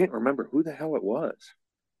I can't remember who the hell it was.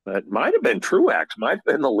 But it might have been Truex. Might have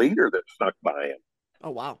been the leader that snuck by him.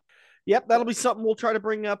 Oh, wow. Yep, that'll be something we'll try to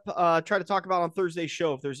bring up, try to talk about on Thursday's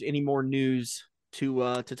show if there's any more news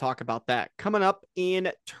to talk about that. Coming up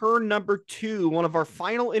in turn number 2, one of our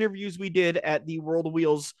final interviews we did at the World of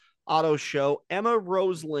Wheels Auto Show, Emma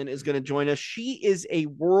Rosland is going to join us. She is a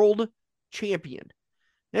world champion.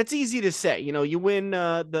 That's easy to say. You know, you win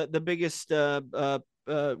the biggest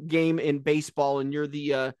game in baseball, and you're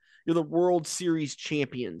the World Series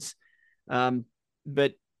champions.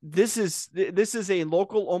 But this is a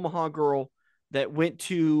local Omaha girl that went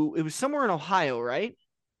to, it was somewhere in Ohio, right?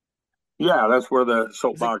 Yeah, that's where the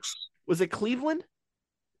soapbox. Was it Cleveland?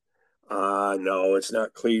 No, it's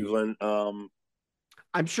not Cleveland.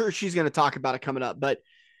 I'm sure she's going to talk about it coming up, but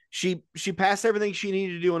she passed everything she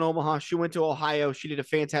needed to do in Omaha. She went to Ohio. She did a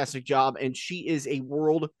fantastic job, and she is a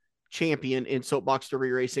world champion in soapbox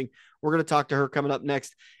derby racing. We're going to talk to her coming up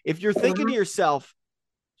next. If you're thinking to yourself,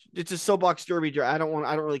 it's a soapbox derby, I don't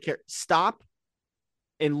really care. Stop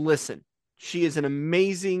and listen. She is an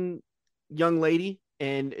amazing young lady,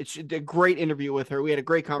 and it's a great interview with her. We had a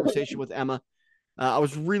great conversation with Emma. I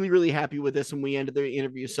was really, really happy with this when we ended the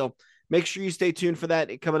interview. So make sure you stay tuned for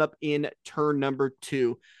that. Coming up in turn number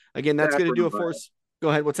 2. Again, that's going to do it for us. Go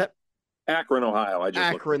ahead. What's that? Akron, Ohio.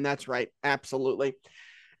 Akron. That's right. Absolutely.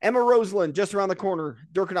 Emma Rosland, just around the corner.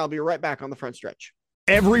 Dirk and I'll be right back on the front stretch.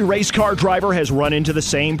 Every race car driver has run into the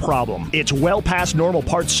same problem. It's well past normal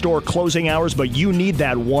parts store closing hours, but you need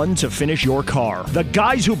that one to finish your car. The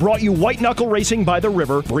guys who brought you White Knuckle Racing by the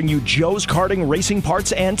River bring you Joe's Karting Racing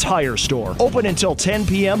Parts and Tire Store. Open until 10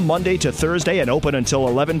 p.m. Monday to Thursday and open until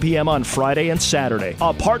 11 p.m. on Friday and Saturday.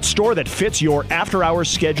 A parts store that fits your after-hours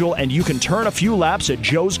schedule, and you can turn a few laps at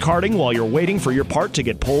Joe's Karting while you're waiting for your part to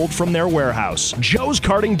get pulled from their warehouse.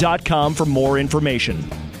 joeskarting.com for more information.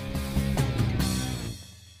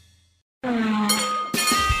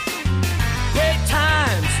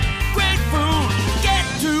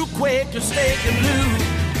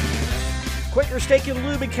 Quaker Steak and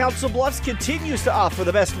Lube in Council Bluffs continues to offer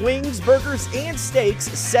the best wings, burgers, and steaks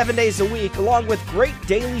 7 days a week, along with great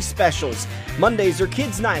daily specials. Mondays are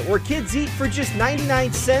Kids Night, where kids eat for just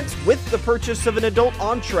 99 cents with the purchase of an adult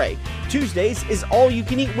entree. Tuesdays is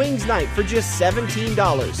All-You-Can-Eat Wings Night for just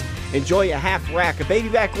 $17. Enjoy a half rack of baby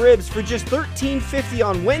back ribs for just $13.50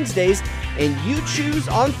 on Wednesdays, and you choose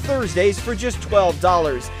on Thursdays for just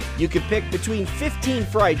 $12. You can pick between 15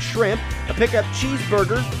 fried shrimp, a pickup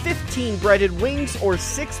cheeseburger, 15 breaded wings, or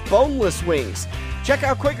 6 boneless wings. Check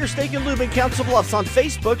out Quaker Steak and Lube in Council Bluffs on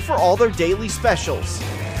Facebook for all their daily specials.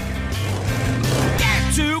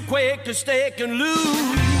 Get to Quaker Steak and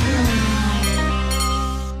Lube.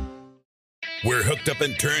 We're hooked up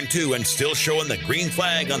in turn 2 and still showing the green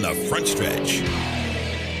flag on the front stretch.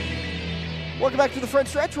 Welcome back to the front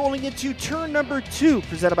stretch, rolling into turn number 2,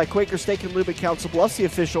 presented by Quaker Steak and Lube at Council Bluffs, the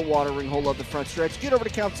official watering hole of the front stretch. Get over to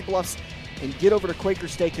Council Bluffs and get over to Quaker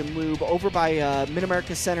Steak and Lube over by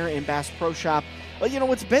Mid-America Center and Bass Pro Shop. Well, you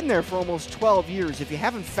know, it's been there for almost 12 years. If you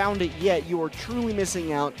haven't found it yet, you are truly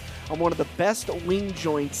missing out on one of the best wing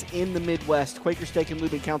joints in the Midwest. Quaker Steak and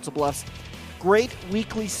Lube at Council Bluffs. Great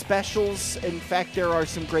weekly specials. In fact, there are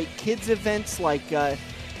some great kids events like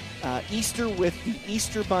Easter with the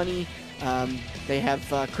Easter Bunny. They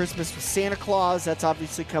have Christmas with Santa Claus. That's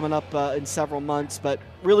obviously coming up in several months. But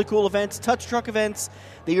really cool events, touch truck events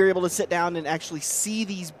that you're able to sit down and actually see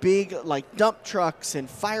these big like dump trucks and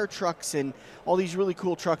fire trucks and all these really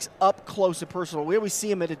cool trucks up close and personal. We always see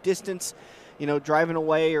them at a distance, driving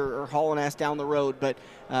away or hauling ass down the road. But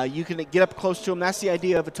you can get up close to them. That's the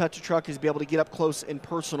idea of a touch a truck, is be able to get up close and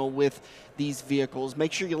personal with these vehicles.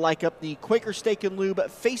 Make sure you like up the Quaker Steak and Lube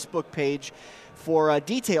Facebook page for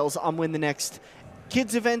details on when the next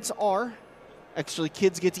kids events are. Actually,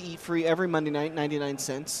 kids get to eat free every Monday night, 99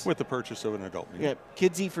 cents. With the purchase of an adult meal. Yeah,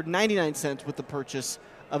 kids eat for 99 cents with the purchase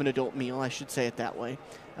of an adult meal. I should say it that way.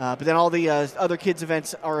 But then all the other kids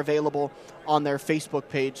events are available on their Facebook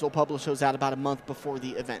page. They'll publish those out about a month before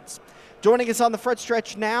the events. Joining us on the front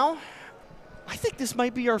stretch now, I think this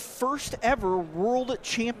might be our first ever world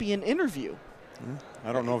champion interview.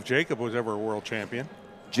 I don't know if Jacob was ever a world champion.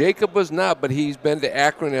 Jacob was not, but he's been to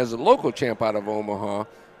Akron as a local champ out of Omaha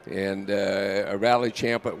and a rally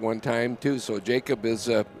champ at one time, too. So Jacob is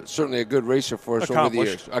certainly a good racer for us over the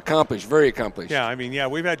years. Accomplished, very accomplished. Yeah,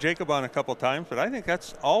 we've had Jacob on a couple times, but I think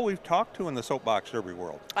that's all we've talked to in the soapbox derby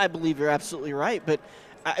world. I believe you're absolutely right, but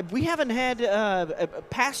we haven't had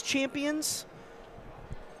past champions.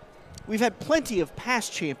 We've had plenty of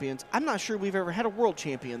past champions. I'm not sure we've ever had a world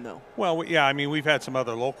champion, though. Well, we've had some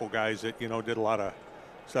other local guys that, did a lot of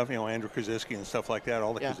stuff, Andrew Krasinski and stuff like that.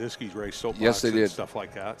 All the Krasinskis raced soapbox and stuff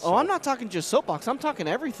like that. Oh, I'm not talking just soapbox. I'm talking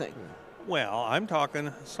everything. Well, I'm talking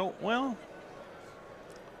That's what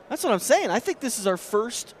I'm saying. I think this is our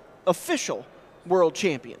first official world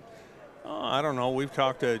champion. Oh, I don't know. We've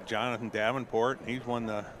talked to Jonathan Davenport. He's won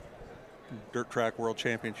the dirt track world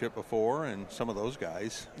championship before, and some of those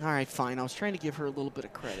guys. All right, fine. I was trying to give her a little bit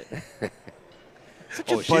of credit.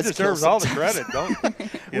 She deserves all the credit, don't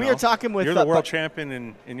we are talking with... You're the world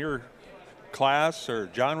champion in your class or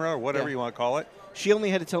genre or whatever you want to call it. She only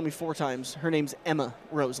had to tell me 4 times. Her name's Emma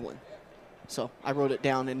Rosland. So I wrote it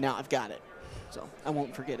down, and now I've got it. So I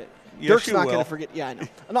won't forget it. Yes, Dirk's not going to forget. Yeah, I know.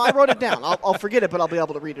 No, I wrote it down. I'll forget it, but I'll be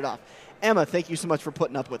able to read it off. Emma, thank you so much for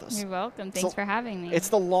putting up with us. You're welcome. Thanks for having me. It's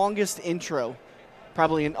the longest intro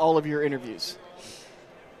probably in all of your interviews.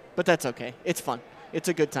 But that's okay. It's fun. It's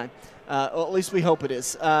a good time. Well, at least we hope it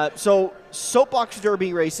is. So soapbox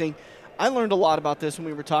derby racing, I learned a lot about this when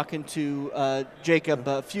we were talking to Jacob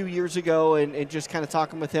a few years ago and just kind of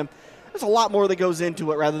talking with him. There's a lot more that goes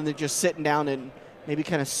into it rather than just sitting down and maybe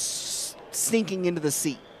kind of sinking into the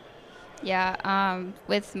seat. Yeah,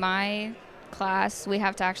 with my class, we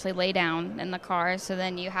have to actually lay down in the car, so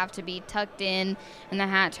then you have to be tucked in and the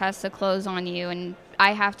hatch has to close on you, and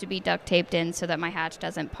I have to be duct taped in so that my hatch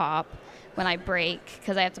doesn't pop when I brake,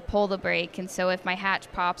 because I have to pull the brake, and so if my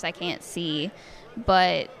hatch pops, I can't see.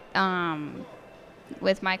 But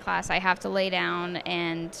with my class, I have to lay down,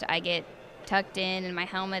 and I get tucked in, and my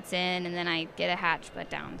helmet's in, and then I get a hatch put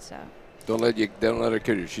down. So don't let her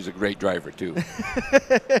kid you. She's a great driver too.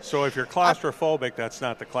 So if you're claustrophobic, that's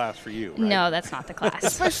not the class for you, right? No, that's not the class.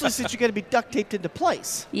 Especially since you got to be duct taped into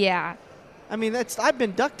place. Yeah. I mean, I've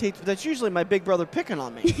been duct taped, but that's usually my big brother picking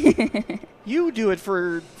on me. You do it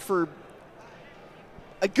for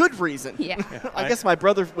a good reason. Yeah. I guess my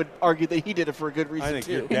brother would argue that he did it for a good reason, I think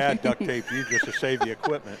too. your dad duct taped you just to save the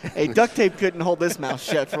equipment. Hey, duct tape couldn't hold this mouth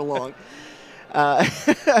shut for long.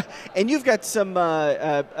 And you've got some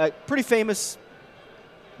pretty famous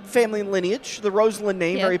family lineage. The Rosland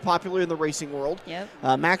name, very popular in the racing world. Yep.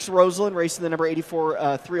 Max Rosland racing the number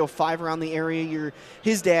 84 305 around the area.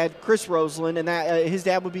 His dad, Chris Rosland, and that his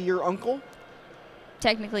dad would be your uncle?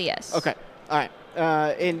 Technically, yes. Okay. All right.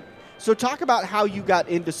 And so talk about how you got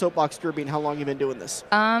into soapbox derby and how long you've been doing this.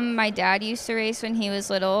 My dad used to race when he was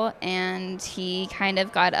little, and he kind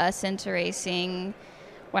of got us into racing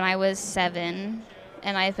when I was 7,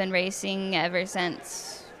 and I've been racing ever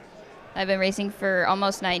since. I've been racing for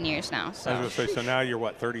almost 9 years now. So. I was going to say, so now you're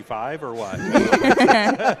what, 35 or what?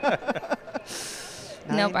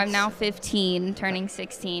 Nope, I'm now 15, turning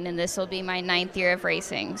 16, and this will be my 9th year of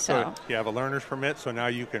racing. So you have a learner's permit, so now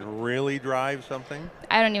you can really drive something?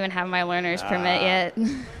 I don't even have my learner's permit yet.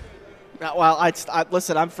 Well,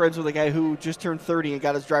 listen, I'm friends with a guy who just turned 30 and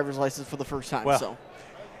got his driver's license for the first time. Well, so.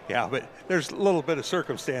 Yeah, but there's a little bit of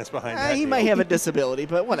circumstance behind that. He might have a disability,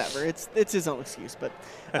 but whatever. It's his own excuse. But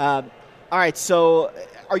all right, so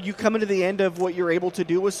are you coming to the end of what you're able to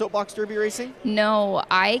do with soapbox derby racing? No,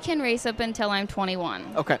 I can race up until I'm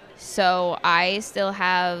 21. Okay. So I still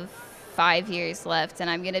have 5 years left, and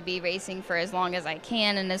I'm going to be racing for as long as I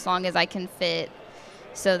can and as long as I can fit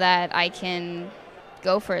so that I can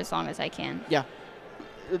go for as long as I can. Yeah.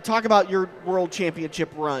 Talk about your world championship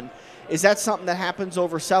run. Is that something that happens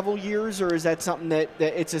over several years, or is that something that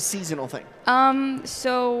it's a seasonal thing?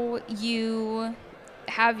 So you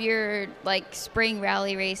have your like spring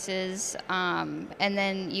rally races, and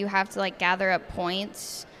then you have to like gather up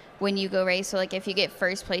points when you go race. So like if you get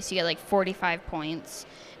first place, you get like 45 points.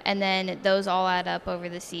 And then those all add up over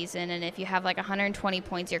the season. And if you have like 120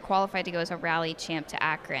 points, you're qualified to go as a rally champ to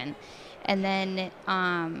Akron. And then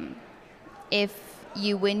if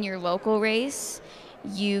you win your local race,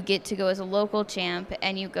 you get to go as a local champ,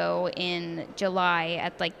 and you go in July,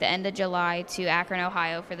 at like the end of July, to Akron,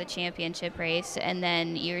 Ohio for the championship race. And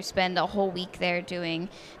then you spend a whole week there doing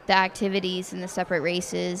the activities and the separate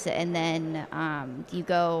races. And then you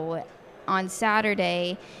go on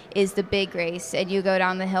Saturday is the big race, and you go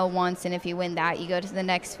down the hill once, and if you win that, you go to the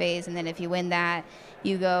next phase, and then if you win that,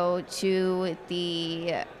 you go to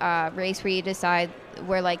the race where you decide,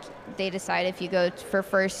 where like they decide if you go for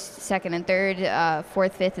first, second, and third,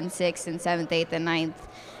 fourth, fifth, and sixth, and seventh, eighth, and ninth,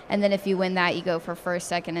 and then if you win that, you go for first,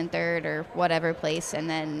 second, and third, or whatever place, and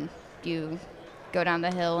then you go down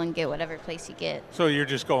the hill and get whatever place you get. So you're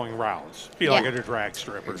just going rounds. Feel like at a drag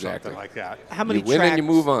strip or something like that. How many you win tracks, and you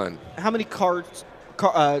move on. How many cars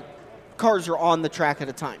are on the track at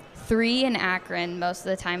a time? 3 in Akron. Most of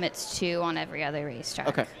the time it's 2 on every other racetrack.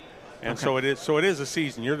 Okay. And so it is a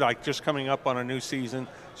season. You're like just coming up on a new season,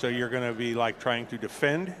 so you're going to be like trying to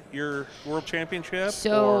defend your world championship?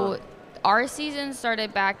 So our season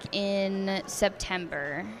started back in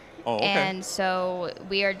September. Oh, okay. And so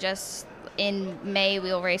we are just in May,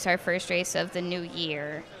 we'll race our first race of the new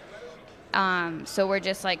year. So we're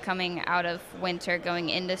just like coming out of winter, going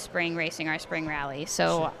into spring, racing our spring rally.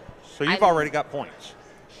 So you've already got points.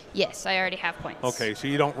 Yes, I already have points. Okay, so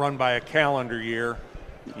you don't run by a calendar year.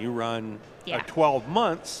 You run 12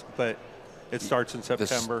 months, but it starts in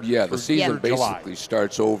September. The season basically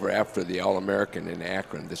starts over after the All-American in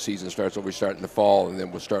Akron. The season starts over, we start in the fall, and then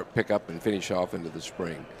we'll start pick up and finish off into the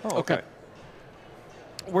spring. Oh, okay.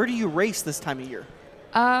 Where do you race this time of year?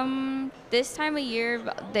 This time of year,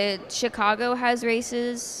 the Chicago has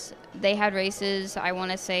races. They had races, I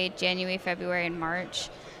want to say, January, February, and March.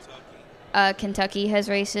 Kentucky has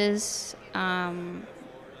races.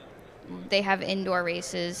 They have indoor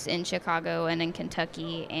races in Chicago and in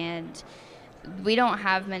Kentucky, and we don't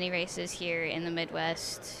have many races here in the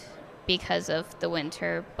Midwest because of the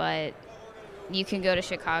winter, but you can go to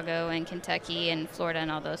Chicago and Kentucky and Florida and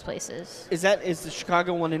all those places. Is the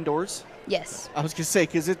Chicago one indoors? Yes. I was going to say,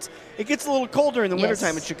 because it gets a little colder in the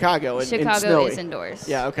wintertime in Chicago. Chicago is indoors.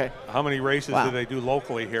 Yeah, okay. How many races do they do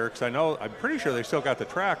locally here? Because I'm pretty sure they still got the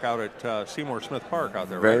track out at Seymour Smith Park out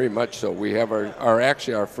there, right? Very much so. We have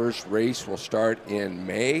our first race will start in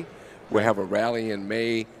May. We have a rally in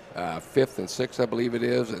May 5th and 6th, I believe it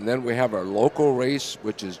is. And then we have our local race,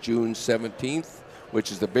 which is June 17th,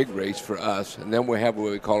 which is the big race for us. And then we have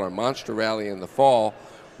what we call our Monster Rally in the fall,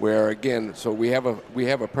 where again, so we have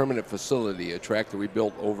a permanent facility, a track that we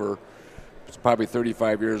built over, it's probably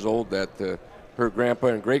 35 years old, that her grandpa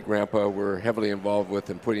and great grandpa were heavily involved with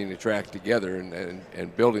in putting the track together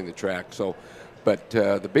and building the track. So, but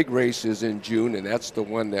the big race is in June, and that's the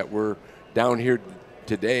one that we're down here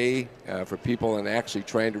today for people and actually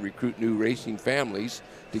trying to recruit new racing families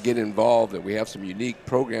to get involved, and we have some unique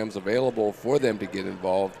programs available for them to get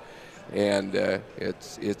involved. And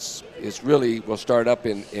it's really, we'll start up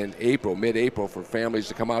in April, mid-April, for families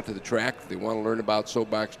to come out to the track if they want to learn about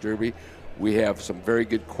Soapbox Derby. We have some very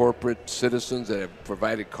good corporate citizens that have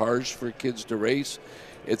provided cars for kids to race.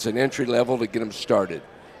 It's an entry level to get them started,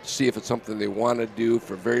 see if it's something they want to do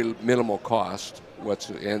for very minimal cost.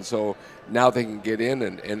 And so now they can get in,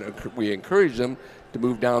 and we encourage them to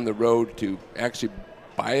move down the road to actually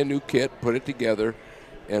buy a new kit, put it together,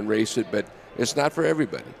 and race it. But it's not for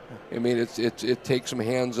everybody. I mean, it takes some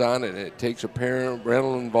hands-on, and it takes a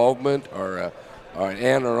parental involvement, or an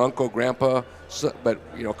aunt or uncle, grandpa. But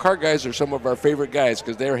car guys are some of our favorite guys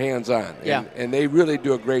because they're hands-on, and they really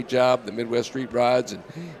do a great job. The Midwest Street Rods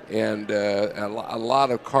and a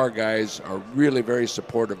lot of car guys are really very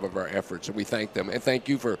supportive of our efforts, and we thank them. And thank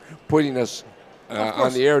you for putting us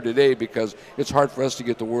on the air today, because it's hard for us to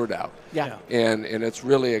get the word out. Yeah. And it's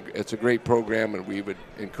really a great program, and we would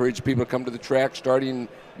encourage people to come to the track starting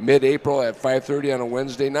mid-April at 5:30 on a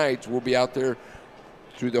Wednesday night. We'll be out there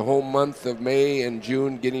through the whole month of May and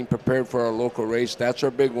June getting prepared for our local race. That's our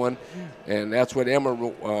big one, and that's what Emma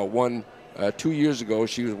won 2 years ago.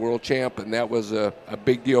 She was world champ, and that was a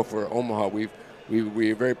big deal for Omaha.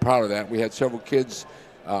 We're very proud of that. We had several kids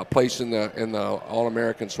place in the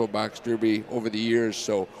All-American Soapbox Derby over the years,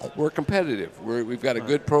 so we're competitive. We've got a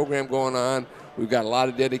good program going on. We've got a lot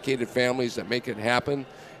of dedicated families that make it happen,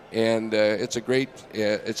 And it's a great,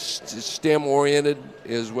 it's STEM oriented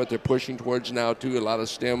is what they're pushing towards now too. A lot of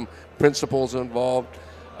STEM principles involved.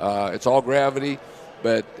 It's all gravity,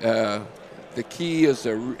 but the key is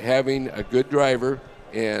having a good driver,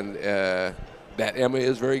 and that Emma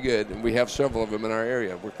is very good, and we have several of them in our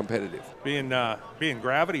area. We're competitive. Being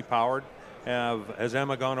gravity powered, has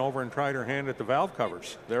Emma gone over and tried her hand at the valve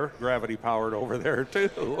covers? They're gravity powered over there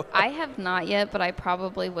too. I have not yet, but I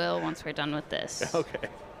probably will once we're done with this. Okay.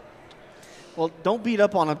 Well, don't beat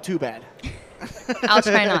up on him too bad. I'll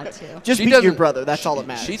try not to. Just beat your brother. That's all that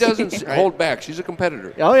matters. She doesn't hold back. She's a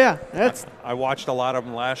competitor. Oh, yeah. I watched a lot of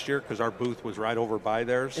them last year because our booth was right over by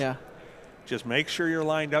theirs. Yeah. Just make sure you're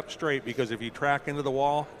lined up straight, because if you track into the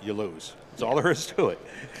wall, you lose. That's all there is to it.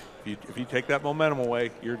 If you take that momentum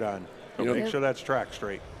away, you're done. So make sure that's tracked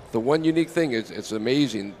straight. The one unique thing is, it's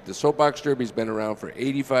amazing. The Soapbox Derby's been around for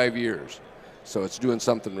 85 years. So it's doing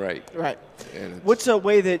something right. Right. What's a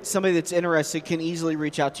way that somebody that's interested can easily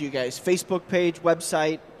reach out to you guys? Facebook page,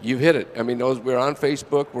 website? You've hit it. I mean, we're on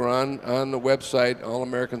Facebook. We're on the website,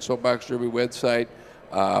 All-American Soapbox Derby website.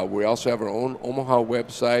 We also have our own Omaha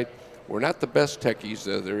website. We're not the best techies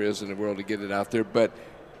there is in the world to get it out there, but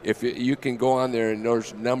if you can go on there and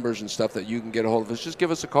there's numbers and stuff that you can get a hold of us, just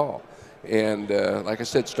give us a call. And like I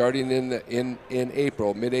said, starting in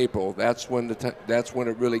April, mid-April, that's when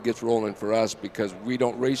it really gets rolling for us, because we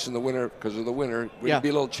don't race in the winter because of the winter. It's going to be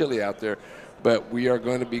a little chilly out there, but we are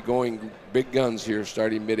going to be going big guns here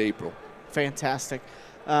starting mid-April. Fantastic.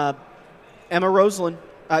 Emma Rosland,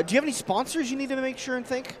 do you have any sponsors you need to make sure and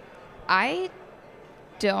think? I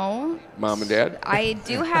don't. Mom and Dad? I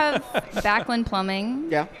do have Backlund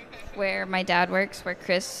Plumbing. Yeah. Where my dad works, where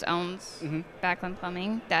Chris owns Backlund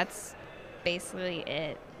Plumbing. That's basically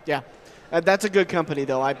it. Yeah. That's a good company,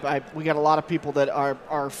 though. We got a lot of people that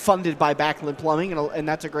are funded by Backlund Plumbing, and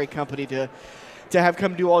that's a great company to have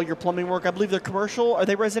come do all your plumbing work. I believe they're commercial. Are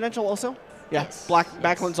they residential also? Yeah. Yes.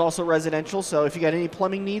 Backlund's also residential, so if you got any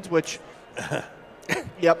plumbing needs, which...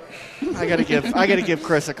 Yep, I gotta give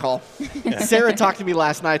Chris a call. Sarah talked to me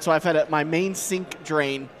last night, so I've had my main sink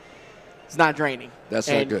drain. It's not draining. That's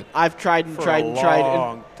not good. I've tried and tried and tried. For a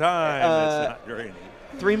long time, it's not draining.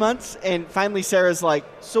 3 months, and finally Sarah's like,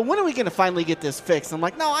 "So when are we gonna finally get this fixed?" I'm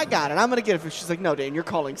like, "No, I got it. I'm gonna get it fixed." She's like, "No, Dan, you're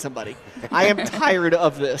calling somebody. I am tired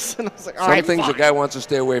of this." And I was like, "All right, some things fine." a guy wants to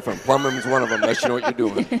stay away from. Plumbing's one of them, unless you know what you're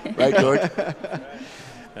doing, right, George?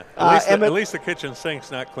 At least the kitchen sink's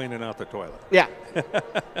not cleaning out the toilet. Yeah.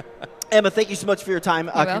 Emma, thank you so much for your time.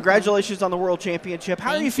 Congratulations on the World Championship.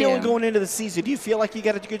 How are you feeling going into the season? Do you feel like you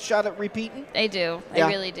got a good shot at repeating? I do. Yeah. I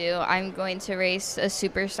really do. I'm going to race a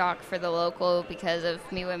super stock for the local because of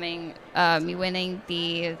me winning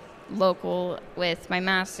the local with my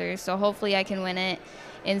masters. So hopefully I can win it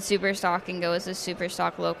in super stock and go as a super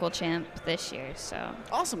stock local champ this year. So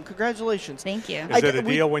awesome. Congratulations. Thank you. Is it a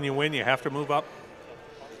deal when you win, you have to move up?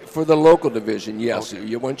 For the local division, yes.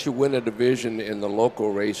 Okay. Once you win a division in the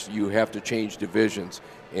local race, you have to change divisions.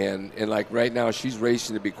 And like right now, she's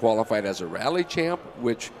racing to be qualified as a rally champ,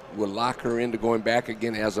 which will lock her into going back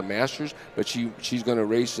again as a Masters. But she's going to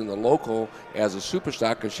race in the local as a super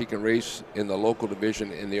stock, because she can race in the local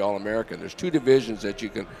division in the All-American. There's two divisions that you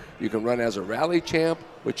can run as a rally champ,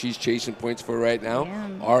 which she's chasing points for right now,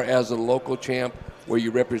 or as a local champ, where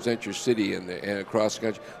you represent your city and across the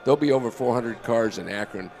country. There'll be over 400 cars in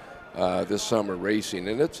Akron this summer racing,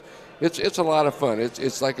 and it's a lot of fun.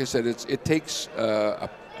 It's like I said, it takes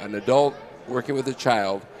an adult working with a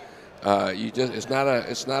child. It's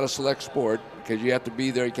not a select sport, because you have to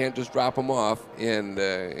be there. You can't just drop them off and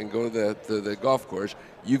go to the golf course.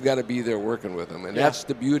 You've got to be there working with them, and that's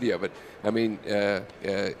the beauty of it. I mean,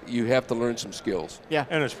 you have to learn some skills. Yeah,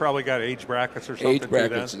 and it's probably got age brackets or something. Age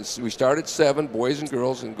brackets. And we start at 7, boys and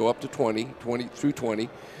girls, and go up to 20 through 20.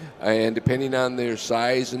 And depending on their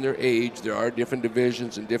size and their age, there are different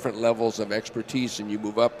divisions and different levels of expertise, and you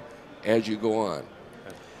move up as you go on.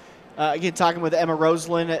 Again, talking with Emma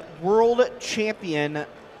Rosland, World Champion,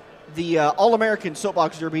 the All-American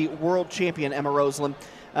Soapbox Derby World Champion Emma Rosland.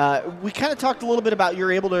 We kind of talked a little bit about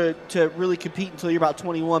you're able to really compete until you're about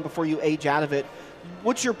 21 before you age out of it.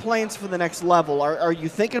 What's your plans for the next level? Are you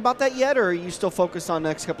thinking about that yet, or are you still focused on the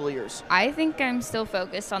next couple of years? I think I'm still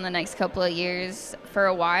focused on the next couple of years. For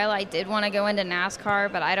a while, I did want to go into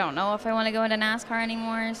NASCAR, but I don't know if I want to go into NASCAR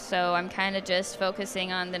anymore. So I'm kind of just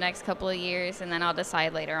focusing on the next couple of years, and then I'll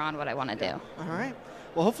decide later on what I want to do. All right.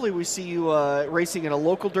 Well, hopefully we see you racing in a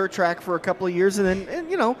local dirt track for a couple of years, and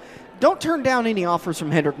then, don't turn down any offers from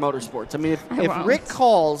Hendrick Motorsports. I mean, if Rick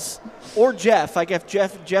calls, or Jeff, I guess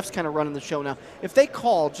Jeff's kind of running the show now. If they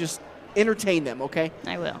call, just entertain them, okay?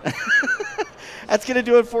 I will. That's going to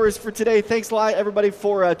do it for us for today. Thanks a lot, everybody,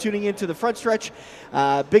 for tuning in to the front stretch.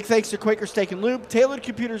 Big thanks to Quaker Steak and Lube, Tailored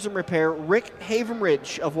Computers and Repair, Rick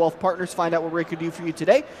Havenridge of Wealth Partners. Find out what Rick could do for you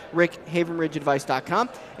today. RickHavenridgeAdvice.com.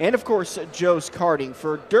 And, of course, Joe's Karting.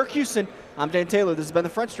 For Dirk Houston, I'm Dan Taylor. This has been the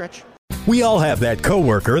front stretch. We all have that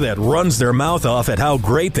coworker that runs their mouth off at how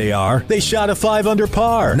great they are. They shot a 5 under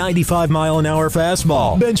par, 95-mile-an-hour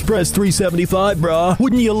fastball, bench press 375, brah.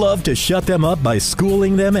 Wouldn't you love to shut them up by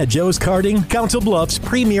schooling them at Joe's Karting? Council Bluffs'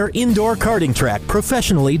 premier indoor karting track,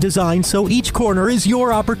 professionally designed so each corner is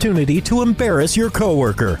your opportunity to embarrass your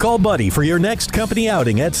coworker. Call Buddy for your next company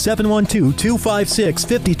outing at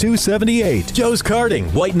 712-256-5278. Joe's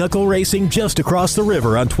Karting, white knuckle racing just across the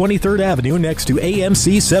river on 23rd Avenue next to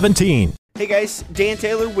AMC 17. Hey guys, Dan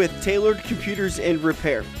Taylor with Tailored Computers and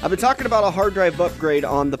Repair. I've been talking about a hard drive upgrade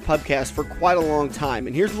on the podcast for quite a long time,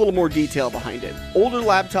 and here's a little more detail behind it. Older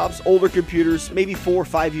laptops, older computers, maybe 4 or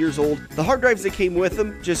 5 years old, the hard drives that came with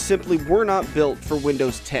them just simply were not built for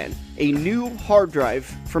Windows 10. A new hard drive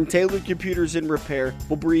from Tailored Computers and Repair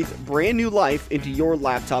will breathe brand new life into your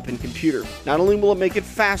laptop and computer. Not only will it make it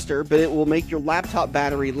faster, but it will make your laptop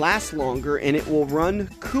battery last longer, and it will run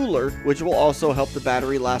cooler, which will also help the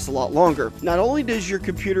battery last a lot longer. Not only does your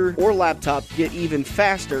computer or laptop get even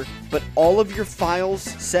faster, but all of your files,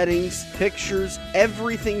 settings, pictures,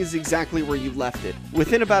 everything is exactly where you left it.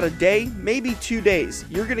 Within about a day, maybe 2 days,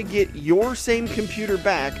 you're going to get your same computer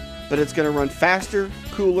back, but it's going to run faster,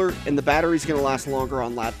 cooler, and the battery's going to last longer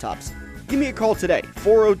on laptops. Give me a call today,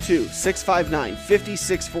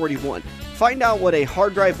 402-659-5641. Find out what a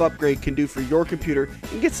hard drive upgrade can do for your computer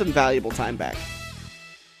and get some valuable time back.